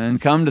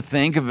 And come to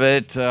think of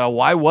it,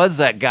 why was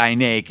that guy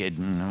naked?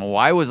 And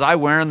why was I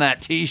wearing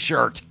that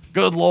t-shirt?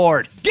 Good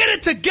Lord. Get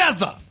it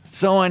together.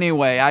 So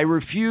anyway, I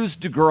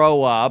refused to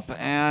grow up,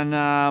 and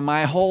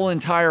my whole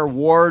entire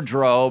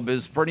wardrobe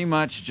is pretty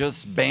much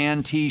just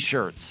band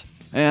t-shirts.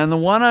 And the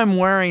one I'm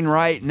wearing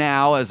right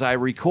now as I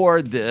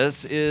record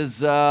this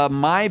is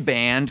my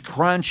band,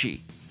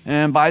 Crunchy.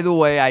 And by the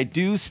way, I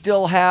do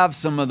still have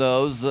some of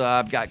those.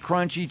 I've got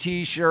Crunchy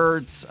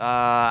t-shirts.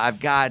 I've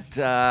got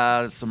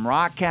some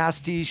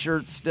Rockcast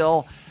t-shirts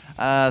still.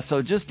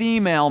 So just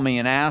email me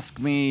and ask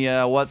me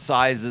what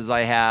sizes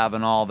I have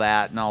and all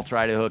that, and I'll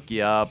try to hook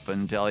you up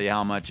and tell you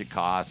how much it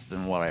costs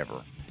and whatever.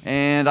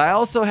 And I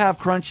also have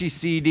Crunchy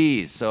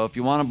CDs, so if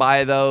you want to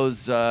buy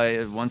those,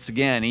 once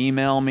again,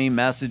 email me,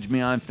 message me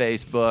on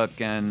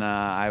Facebook, and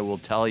I will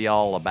tell you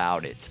all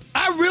about it.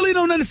 I really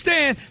don't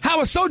understand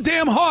how it's so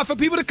damn hard for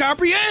people to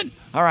comprehend.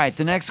 All right,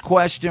 the next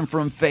question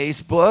from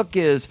Facebook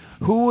is,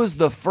 who was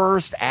the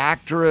first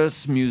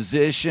actress,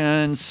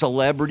 musician,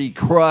 celebrity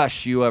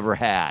crush you ever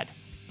had?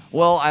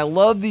 Well, I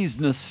love these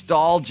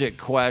nostalgic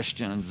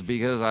questions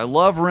because I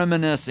love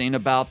reminiscing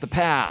about the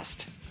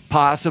past.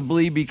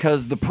 Possibly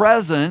because the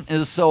present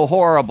is so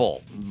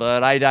horrible,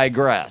 but I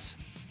digress.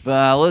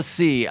 Let's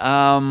see.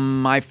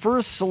 My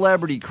first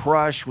celebrity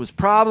crush was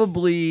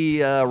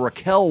probably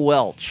Raquel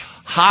Welch.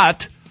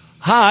 Hot.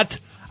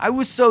 I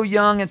was so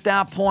young at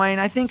that point.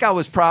 I think I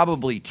was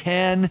probably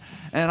 10,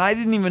 and I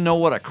didn't even know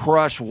what a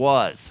crush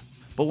was.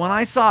 But when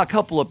I saw a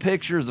couple of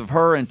pictures of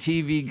her in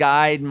TV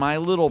Guide, my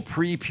little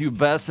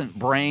prepubescent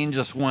brain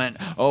just went,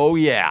 "Oh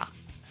yeah."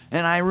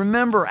 And I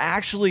remember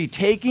actually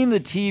taking the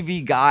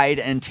TV Guide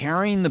and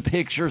tearing the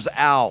pictures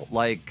out,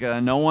 like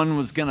no one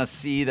was going to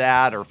see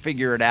that or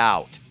figure it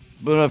out.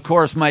 But of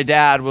course, my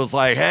dad was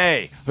like,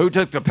 "Hey, who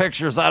took the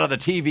pictures out of the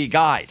TV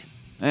Guide?"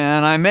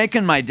 And I'm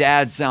making my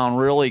dad sound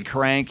really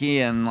cranky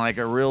and like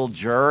a real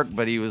jerk,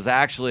 but he was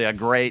actually a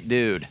great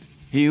dude.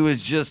 He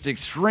was just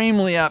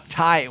extremely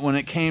uptight when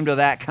it came to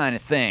that kind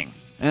of thing.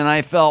 And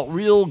I felt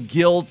real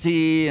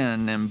guilty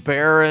and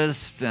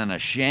embarrassed and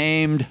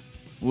ashamed,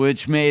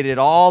 which made it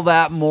all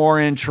that more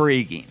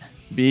intriguing.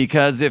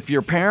 Because if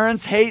your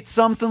parents hate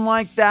something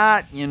like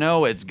that, you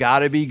know it's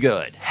gotta be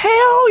good.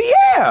 Hell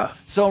yeah!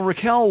 So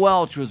Raquel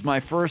Welch was my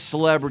first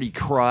celebrity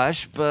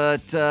crush,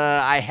 but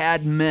I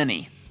had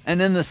many. And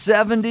in the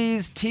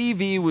 70s,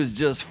 TV was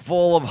just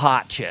full of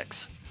hot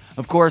chicks.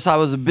 Of course, I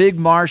was a big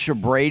Marsha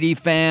Brady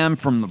fan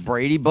from the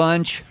Brady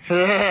Bunch.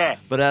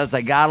 But as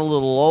I got a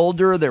little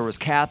older, there was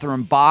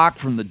Catherine Bach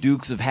from the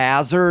Dukes of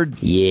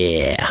Hazzard.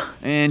 Yeah.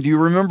 And do you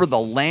remember the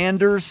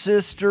Landers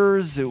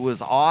sisters? It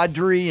was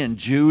Audrey and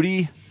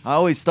Judy. I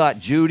always thought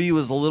Judy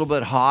was a little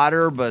bit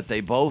hotter, but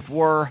they both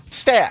were.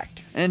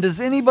 Stacked. And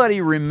does anybody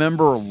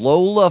remember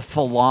Lola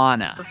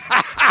Falana?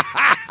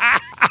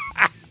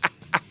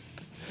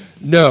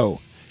 No.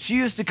 She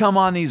used to come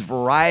on these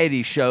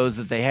variety shows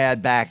that they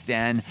had back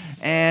then,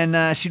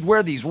 and she'd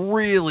wear these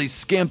really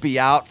skimpy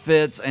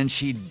outfits, and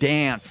she'd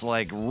dance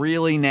like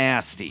really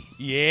nasty.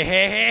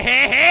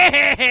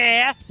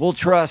 Yeah. Well,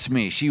 trust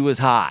me, she was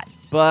hot.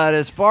 But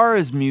as far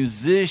as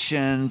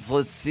musicians,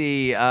 let's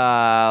see,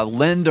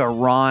 Linda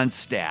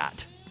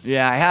Ronstadt.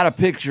 Yeah, I had a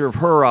picture of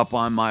her up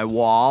on my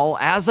wall,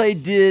 as I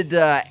did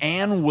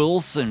Ann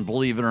Wilson,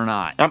 believe it or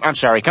not. I'm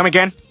sorry, come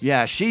again?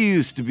 Yeah, she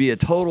used to be a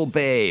total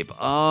babe.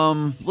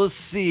 Let's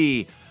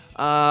see.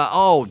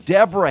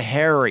 Deborah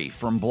Harry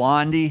from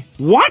Blondie.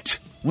 What?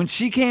 When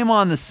she came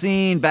on the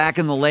scene back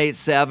in the late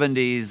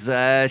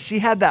 70s, she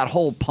had that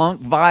whole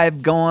punk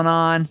vibe going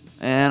on,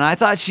 and I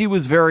thought she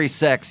was very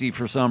sexy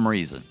for some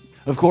reason.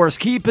 Of course,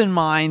 keep in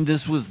mind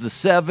this was the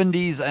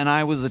 70s and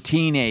I was a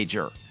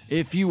teenager.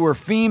 If you were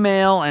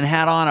female and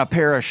had on a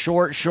pair of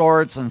short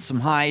shorts and some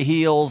high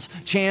heels,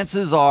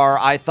 chances are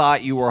I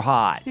thought you were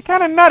hot. You're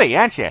kind of nutty,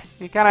 aren't you?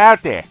 You're kind of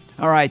out there.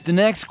 All right, the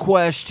next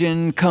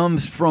question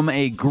comes from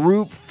a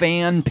group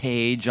fan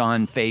page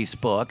on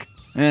Facebook,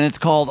 and it's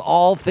called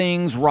All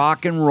Things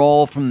Rock and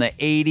Roll from the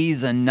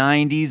 80s and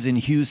 90s in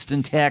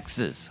Houston,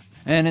 Texas.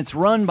 And it's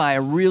run by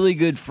a really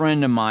good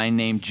friend of mine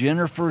named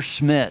Jennifer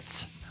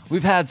Schmitz.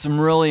 We've had some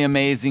really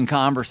amazing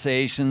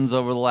conversations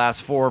over the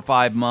last 4 or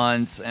 5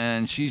 months,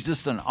 and she's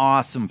just an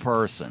awesome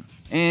person.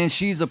 And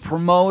she's a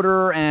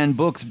promoter and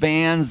books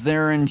bands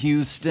there in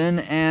Houston.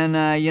 And,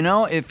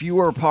 if you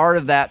were part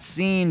of that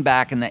scene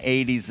back in the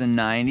 80s and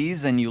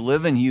 90s and you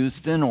live in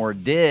Houston or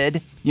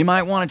did, you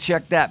might want to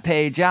check that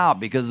page out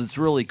because it's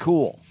really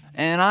cool.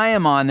 And I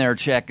am on there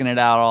checking it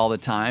out all the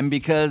time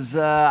because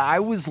I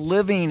was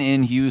living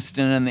in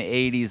Houston in the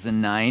 80s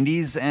and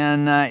 90s,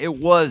 and it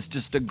was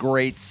just a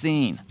great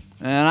scene.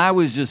 And I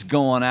was just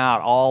going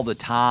out all the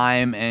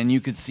time, and you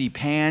could see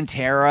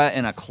Pantera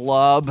in a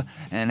club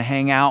and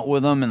hang out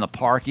with them in the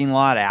parking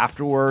lot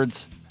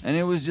afterwards. And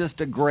it was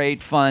just a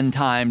great fun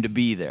time to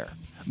be there.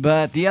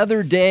 But the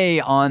other day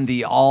on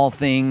the All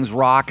Things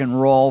Rock and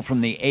Roll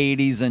from the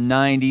 80s and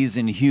 90s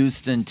in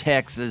Houston,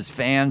 Texas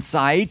fan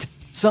site,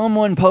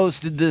 someone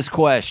posted this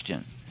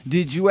question.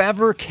 Did you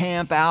ever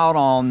camp out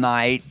all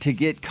night to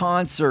get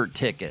concert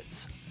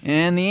tickets?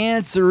 And the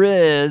answer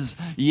is,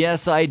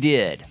 yes, I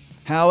did.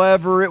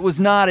 However, it was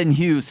not in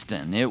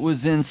Houston. It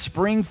was in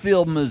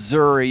Springfield,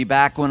 Missouri,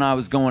 back when I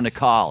was going to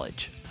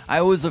college.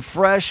 I was a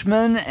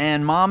freshman,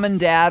 and Mom and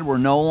Dad were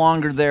no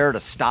longer there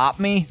to stop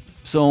me.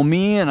 So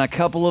me and a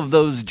couple of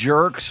those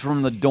jerks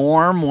from the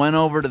dorm went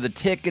over to the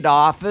ticket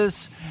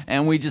office,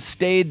 and we just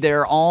stayed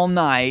there all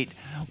night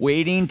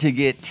waiting to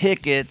get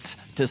tickets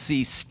to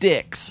see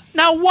Styx.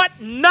 Now what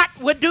nut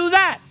would do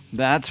that?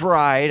 That's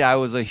right, I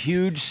was a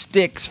huge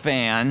Styx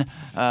fan,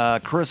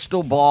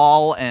 Crystal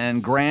Ball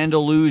and Grand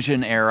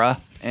Illusion era,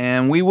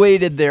 and we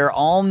waited there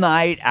all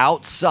night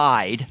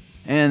outside,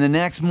 and the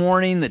next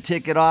morning the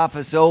ticket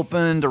office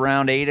opened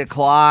around 8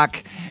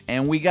 o'clock,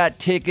 and we got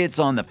tickets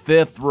on the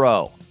 5th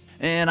row.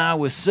 And I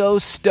was so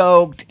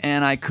stoked,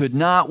 and I could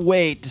not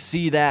wait to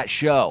see that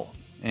show.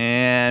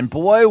 And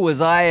boy, was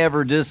I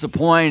ever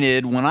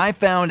disappointed when I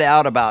found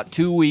out about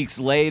 2 weeks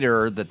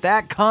later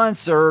that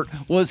concert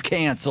was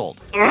canceled.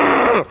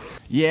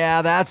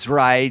 Yeah, that's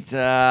right.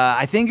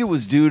 I think it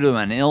was due to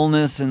an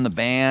illness in the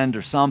band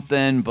or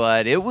something,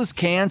 but it was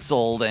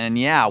canceled, and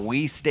yeah,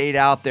 we stayed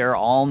out there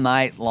all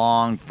night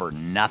long for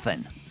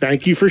nothing.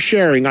 Thank you for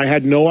sharing. I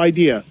had no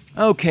idea.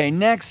 Okay,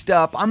 next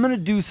up, I'm going to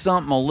do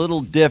something a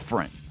little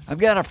different. I've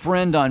got a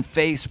friend on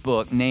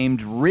Facebook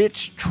named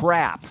Rich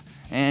Trapp,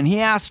 and he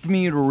asked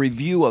me to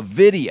review a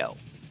video.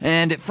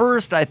 And at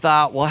first I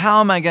thought, well, how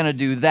am I going to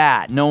do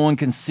that? No one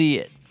can see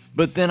it.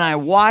 But then I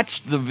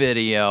watched the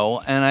video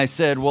and I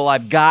said, well,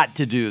 I've got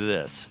to do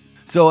this.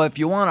 So if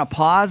you want to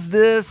pause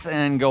this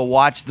and go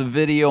watch the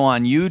video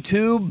on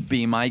YouTube,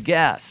 be my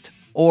guest.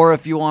 Or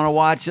if you want to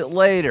watch it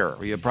later,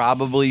 you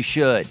probably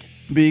should.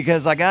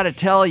 Because I got to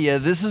tell you,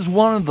 this is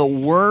one of the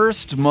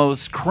worst,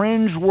 most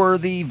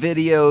cringe-worthy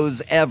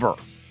videos ever.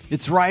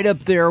 It's right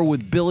up there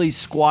with Billy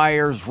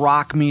Squier's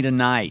Rock Me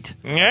Tonight.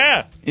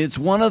 Yeah. It's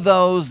one of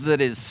those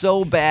that is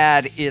so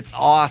bad, it's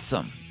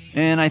awesome.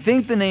 And I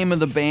think the name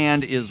of the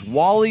band is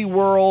Wally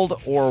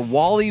World or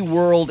Wally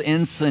World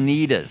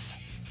Encinitas.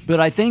 But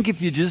I think if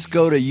you just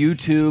go to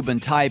YouTube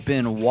and type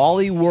in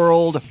Wally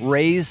World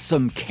Raise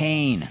Some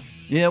Cane,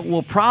 it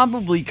will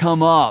probably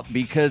come up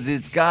because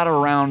it's got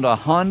around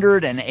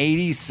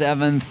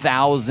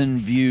 187,000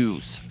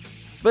 views.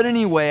 But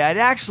anyway, I'd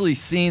actually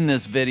seen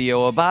this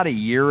video about a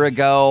year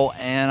ago,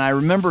 and I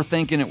remember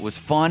thinking it was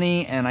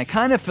funny, and I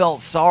kind of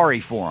felt sorry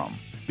for them.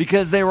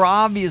 Because they were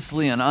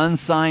obviously an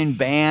unsigned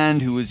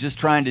band who was just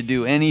trying to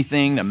do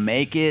anything to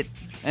make it.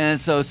 And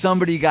so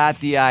somebody got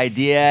the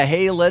idea,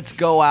 hey, let's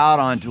go out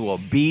onto a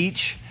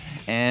beach,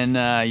 and,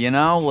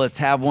 let's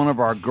have one of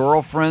our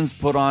girlfriends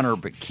put on her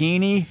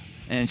bikini,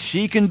 and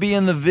she can be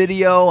in the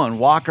video and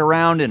walk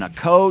around in a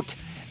coat.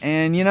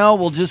 And,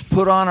 we'll just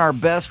put on our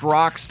best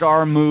rock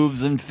star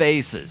moves and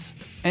faces.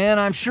 And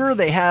I'm sure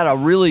they had a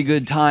really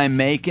good time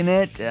making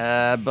it,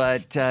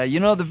 but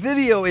the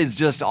video is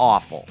just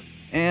awful.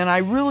 And I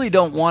really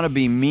don't want to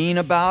be mean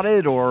about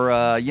it or,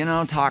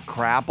 talk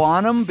crap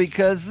on them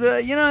because,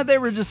 they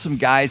were just some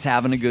guys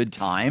having a good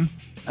time.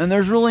 And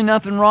there's really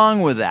nothing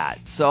wrong with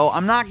that. So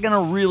I'm not going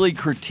to really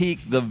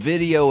critique the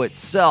video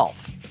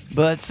itself.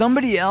 But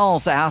somebody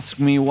else asked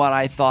me what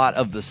I thought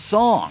of the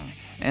song.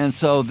 And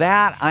so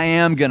that I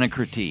am going to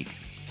critique.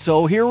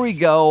 So here we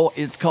go.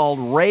 It's called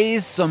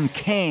Raise Some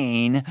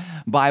Cain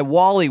by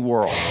Wally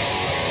World.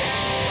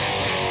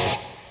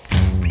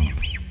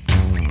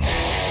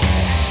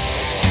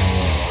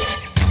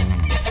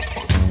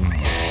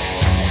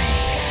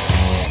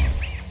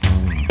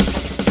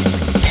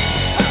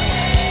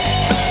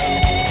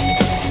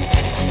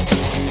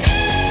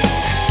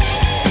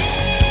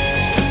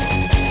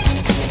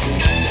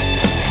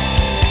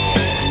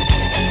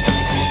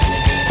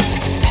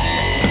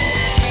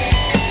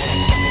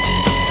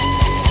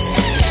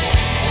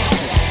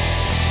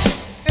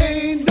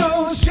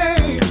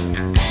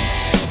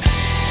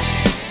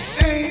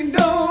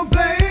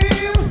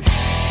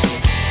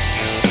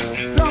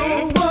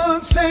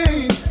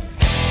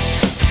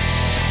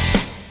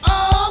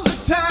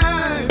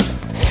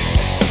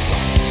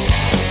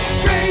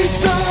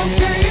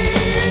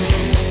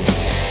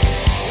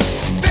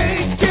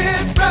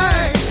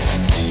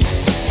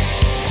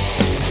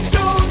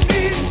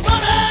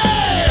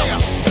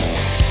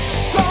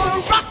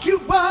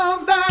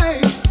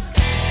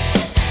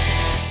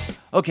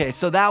 Okay,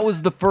 so that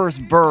was the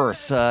first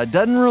verse.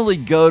 Doesn't really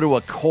go to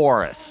a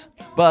chorus.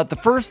 But the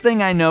first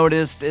thing I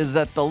noticed is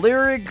that the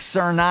lyrics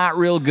are not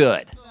real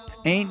good.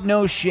 Ain't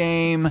no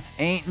shame,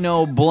 ain't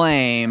no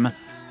blame,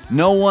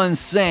 no one's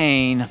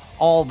sane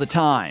all the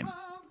time.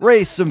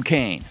 Raise some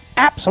Cain.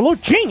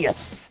 Absolute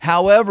genius.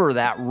 However,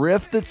 that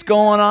riff that's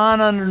going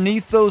on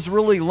underneath those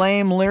really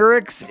lame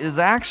lyrics is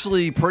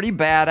actually pretty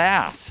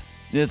badass.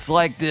 It's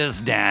like this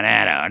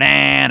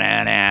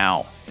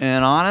da-da-da-da-da-da.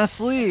 And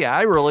honestly,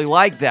 I really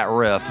like that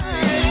riff.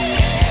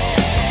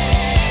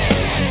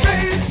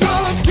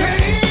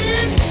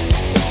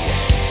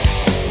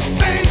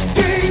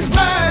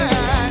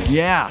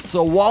 Yeah,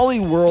 so Wally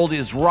World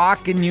is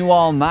rocking you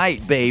all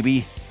night,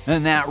 baby.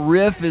 And that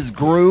riff is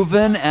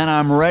grooving, and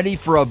I'm ready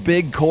for a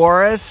big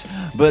chorus,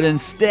 but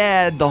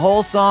instead, the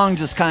whole song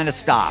just kind of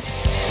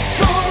stops.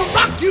 Gonna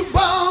rock you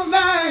all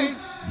night.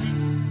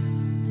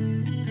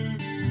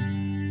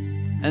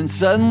 And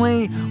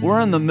suddenly, we're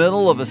in the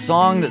middle of a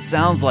song that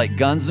sounds like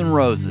Guns N'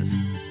 Roses.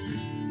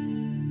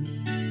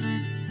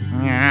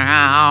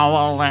 Now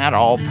a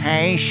little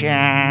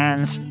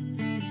patience.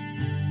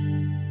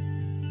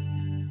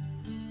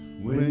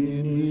 When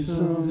you need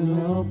some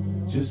help,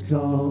 just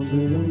call to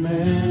the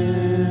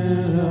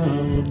man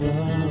up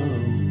above.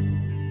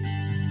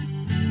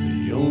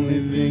 The only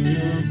thing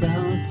you're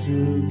about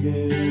to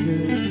get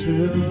is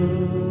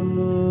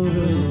true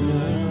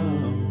now.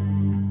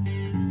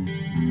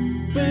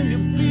 When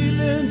you're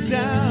feeling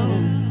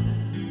down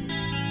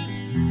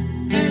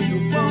and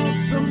you want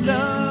some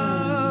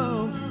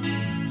love,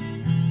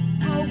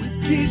 always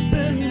keep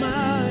in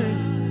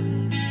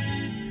mind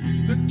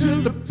look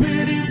to the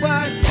pretty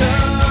white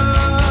dove.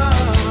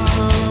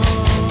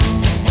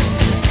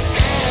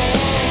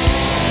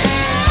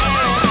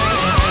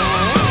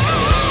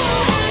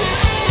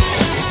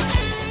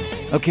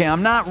 Okay,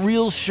 I'm not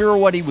real sure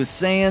what he was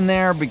saying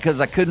there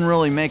because I couldn't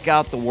really make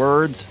out the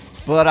words,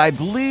 but I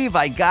believe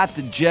I got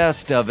the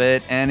gist of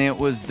it, and it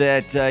was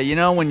that,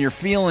 when you're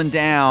feeling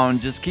down,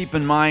 just keep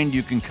in mind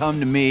you can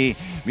come to me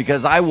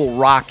because I will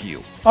rock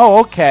you. Oh,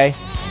 okay.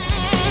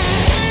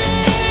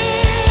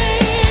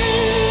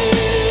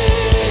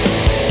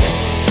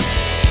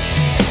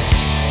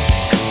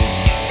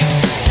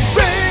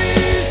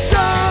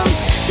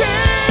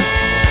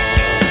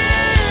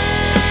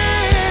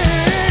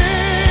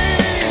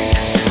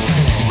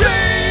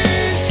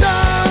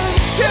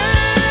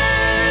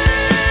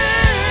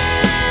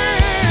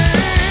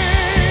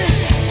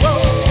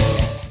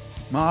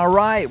 All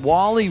right,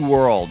 Wally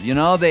World.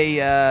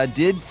 They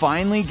did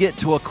finally get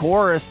to a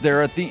chorus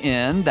there at the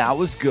end. That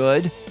was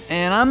good.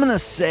 And I'm going to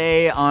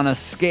say on a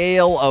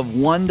scale of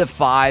 1 to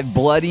 5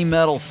 bloody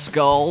metal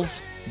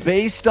skulls,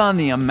 based on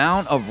the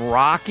amount of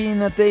rocking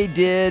that they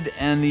did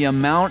and the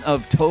amount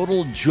of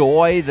total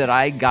joy that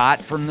I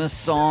got from this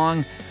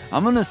song,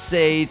 I'm going to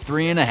say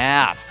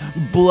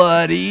 3.5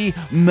 bloody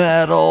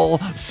metal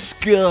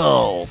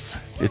skulls.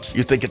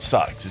 You think it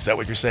sucks? Is that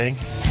what you're saying?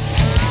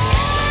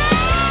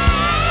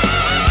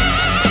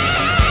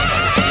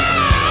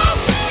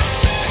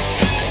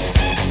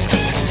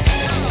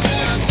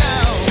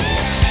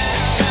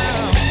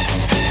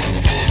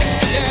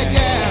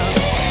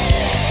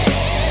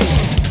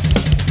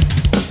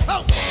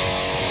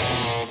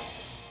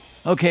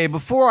 Okay,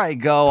 before I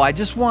go, I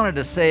just wanted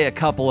to say a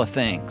couple of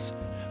things.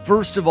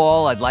 First of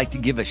all, I'd like to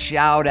give a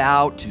shout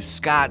out to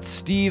Scott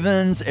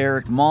Stevens,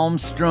 Eric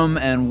Malmstrom,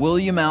 and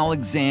William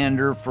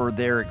Alexander for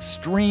their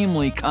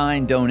extremely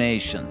kind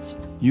donations.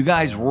 You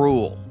guys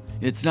rule.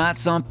 It's not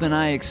something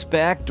I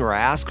expect or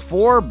ask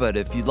for, but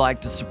if you'd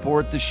like to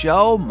support the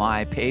show,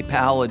 my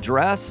PayPal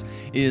address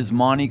is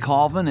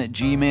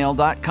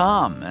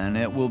montycolvin@gmail.com, and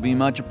it will be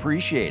much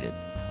appreciated.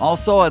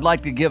 Also, I'd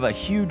like to give a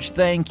huge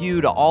thank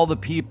you to all the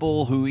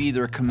people who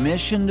either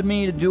commissioned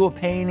me to do a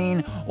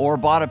painting or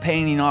bought a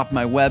painting off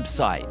my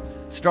website.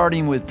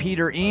 Starting with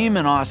Peter Eam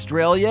in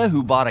Australia,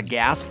 who bought a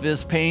gas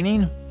fist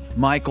painting.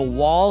 Michael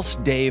Walsh,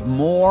 Dave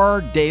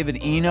Moore,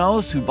 David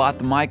Enos, who bought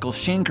the Michael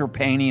Schinker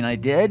painting I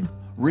did.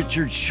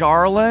 Richard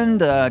Sharland,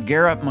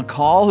 Garrett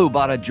McCall, who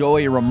bought a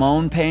Joey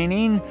Ramone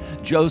painting,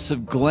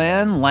 Joseph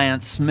Glenn,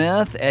 Lance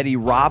Smith, Eddie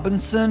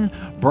Robinson,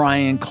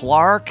 Brian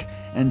Clark,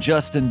 and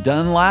Justin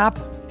Dunlap.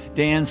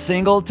 Dan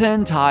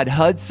Singleton, Todd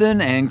Hudson,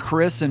 and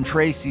Chris and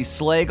Tracy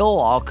Slagle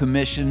all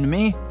commissioned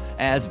me,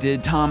 as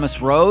did Thomas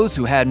Rose,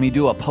 who had me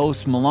do a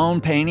Post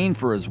Malone painting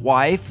for his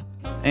wife.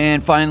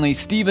 And finally,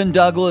 Stephen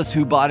Douglas,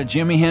 who bought a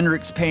Jimi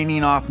Hendrix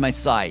painting off my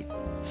site.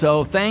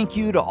 So thank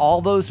you to all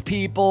those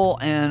people,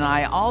 and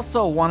I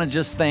also want to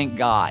just thank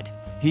God.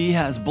 He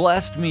has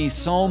blessed me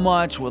so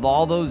much with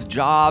all those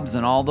jobs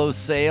and all those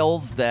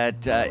sales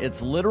that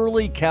it's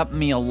literally kept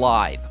me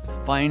alive,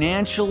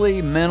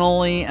 financially,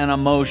 mentally, and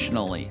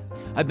emotionally.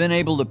 I've been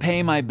able to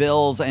pay my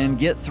bills and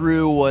get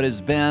through what has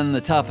been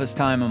the toughest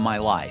time of my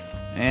life,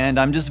 and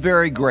I'm just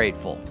very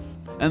grateful.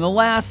 And the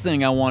last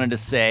thing I wanted to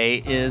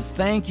say is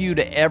thank you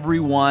to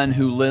everyone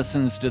who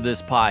listens to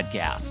this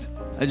podcast.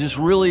 I just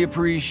really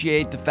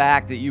appreciate the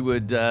fact that you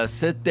would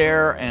sit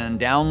there and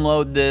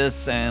download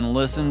this and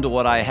listen to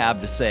what I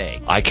have to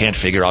say. I can't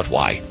figure out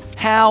why.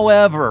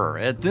 However,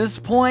 at this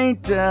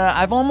point,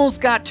 I've almost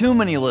got too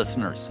many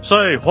listeners.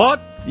 Say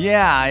what?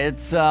 Yeah,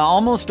 it's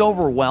almost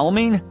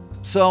overwhelming.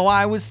 So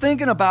I was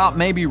thinking about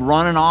maybe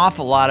running off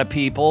a lot of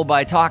people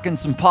by talking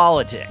some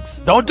politics.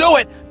 Don't do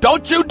it!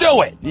 Don't you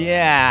do it!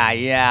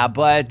 Yeah,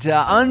 but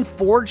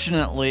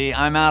unfortunately,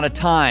 I'm out of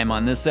time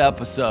on this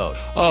episode.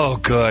 Oh,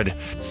 good.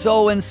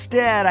 So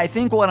instead, I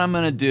think what I'm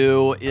going to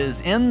do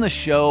is end the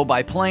show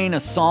by playing a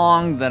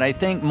song that I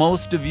think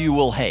most of you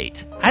will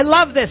hate. I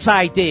love this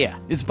idea.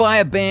 It's by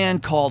a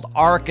band called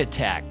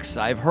Architects.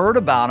 I've heard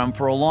about them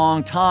for a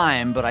long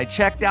time, but I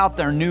checked out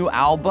their new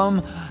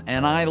album,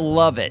 and I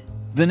love it.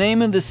 The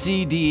name of the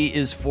CD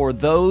is For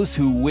Those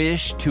Who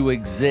Wish to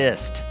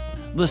Exist.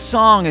 The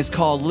song is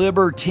called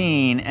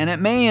Libertine, and it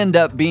may end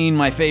up being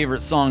my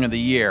favorite song of the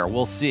year.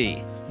 We'll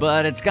see.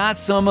 But it's got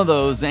some of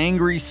those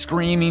angry,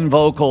 screaming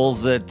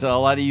vocals that a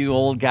lot of you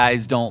old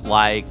guys don't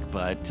like.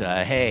 But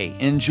hey,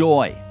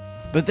 enjoy.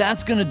 But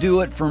that's going to do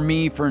it for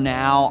me for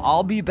now.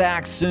 I'll be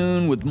back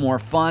soon with more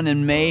fun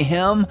and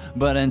mayhem.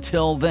 But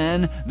until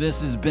then,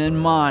 this has been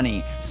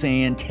Monty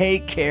saying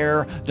take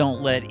care.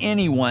 Don't let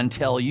anyone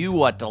tell you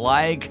what to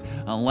like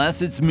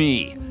unless it's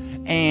me.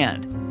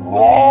 And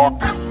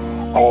rock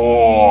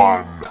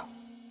on.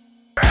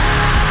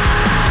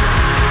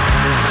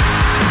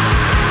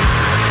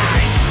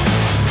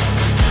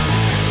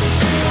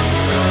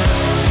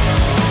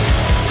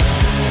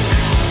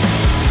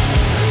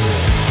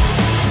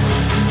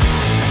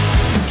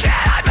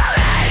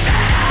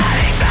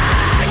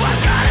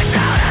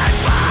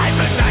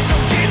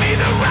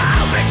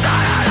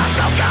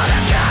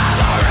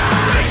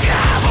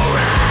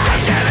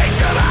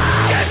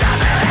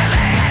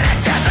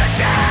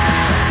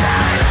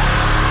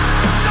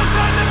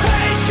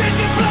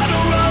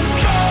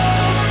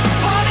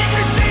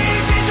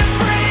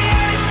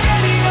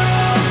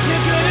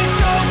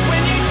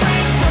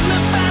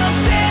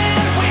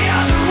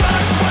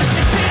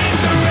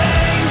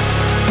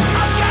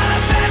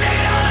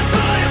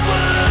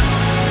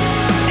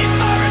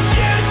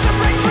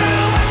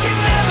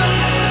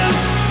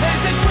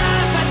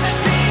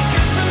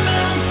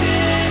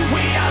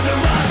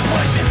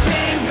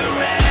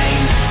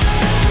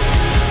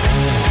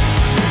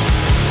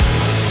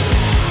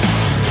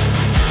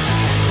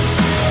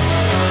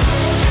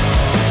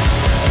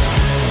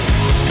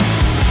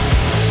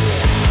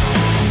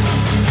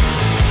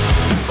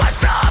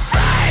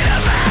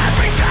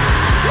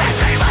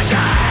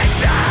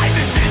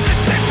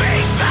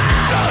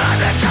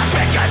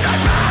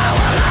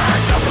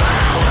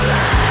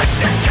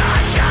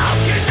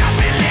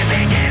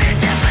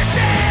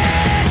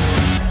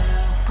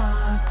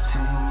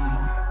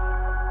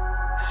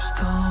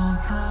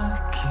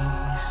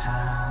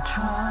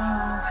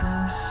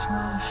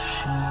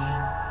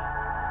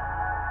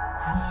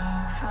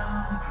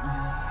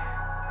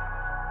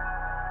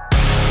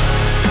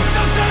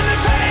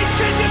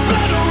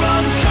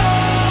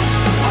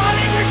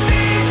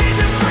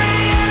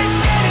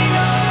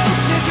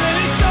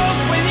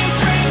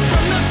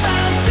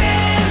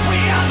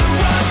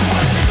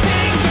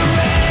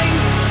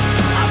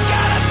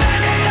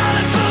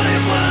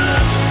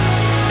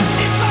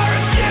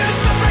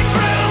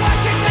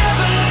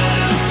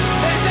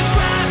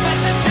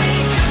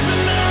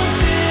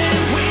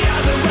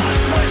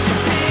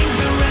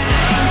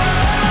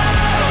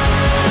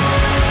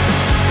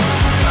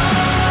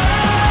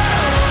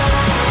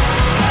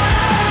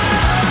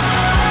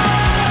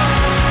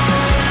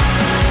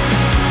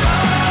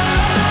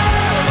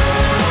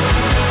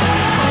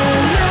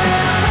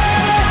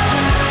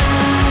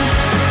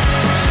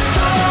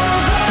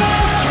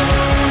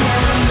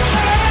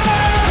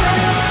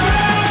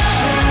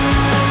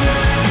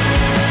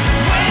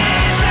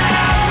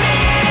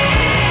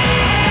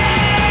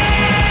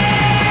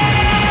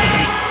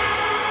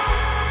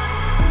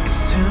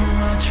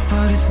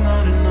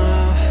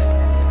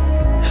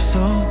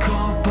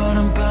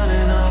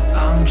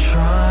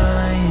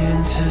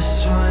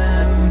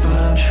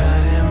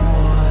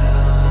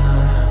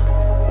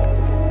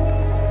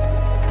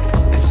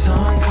 It's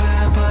all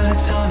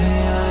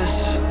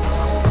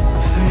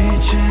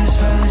Reaches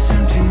for this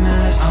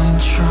emptiness. I'm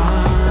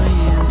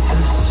trying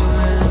to swim.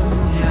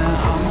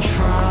 Yeah, I'm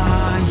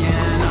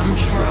trying. I'm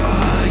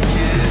trying.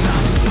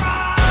 I'm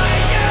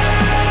trying.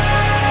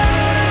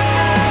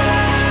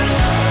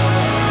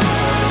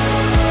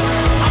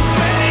 I'm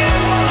treading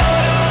water.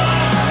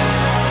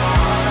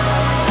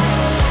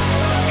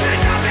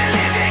 'Cause I've been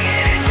living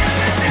in it just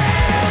to say.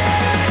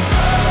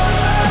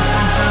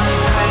 Don't tell me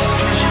please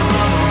 'cause you're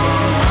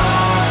blowing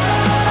cold.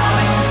 All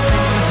you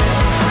see is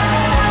a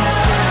friend and it's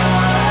getting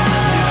old.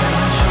 You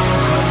can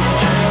choke when you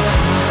drink to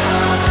the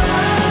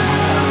fountain.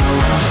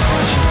 That's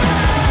what you pay.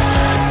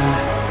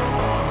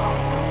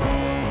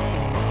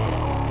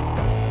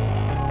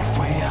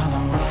 We are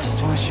the rust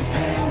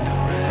worshipping the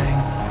ring.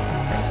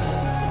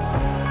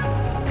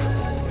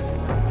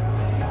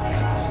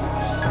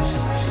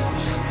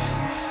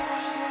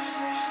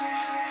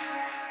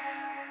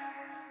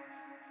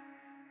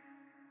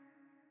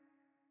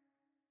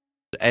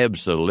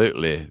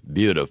 Absolutely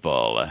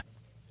beautiful.